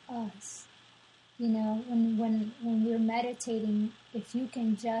heals us. You know, when we're meditating, if you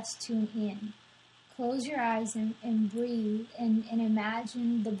can just tune in, close your eyes and breathe and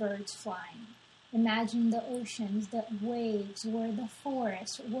imagine the birds flying. Imagine the oceans, the waves, or the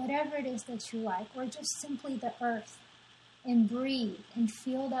forest, whatever it is that you like, or just simply the earth. And breathe and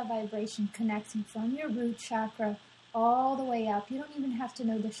feel that vibration connecting from your root chakra all the way up. You don't even have to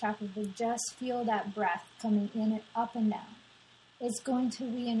know the chakra, but just feel that breath coming in and up and down. It's going to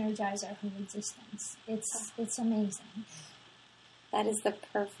re-energize our whole existence. It's amazing. That is the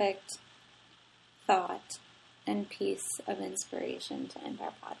perfect thought and piece of inspiration to end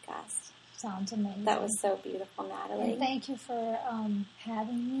our podcast. Sounds amazing. That was so beautiful, Natalie. And thank you for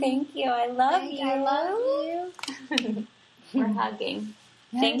having me. Thank you. I love you. I love you. We're hugging.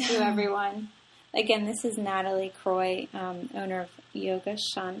 Thank you, everyone. Again, this is Natalie Croy, owner of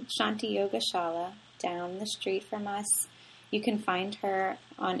Shanti Yoga Shala, down the street from us. You can find her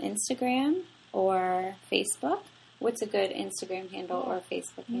on Instagram or Facebook. What's a good Instagram handle or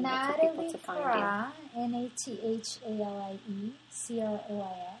Facebook handle for people to find you? Natalie Croix, and I teach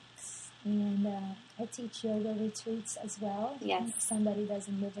yoga retreats as well. Yes. If somebody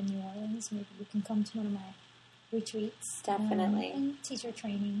doesn't live in New Orleans, maybe you can come to one of my retreats. Definitely. And teacher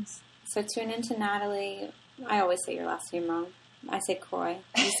trainings. So tune into Natalie. I always say your last name wrong. I say Croy.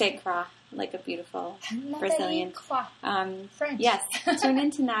 You say Croix, like a beautiful Brazilian. French. Yes. Tune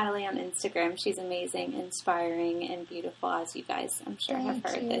into Natalie on Instagram. She's amazing, inspiring, and beautiful, as you guys, I'm sure, have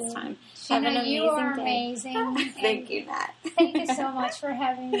heard this time. Have an amazing you are day. Amazing. Thank you, Nat. Thank you so much for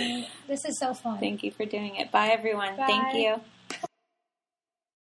having me. This is so fun. Thank you for doing it. Bye, everyone. Bye. Thank you.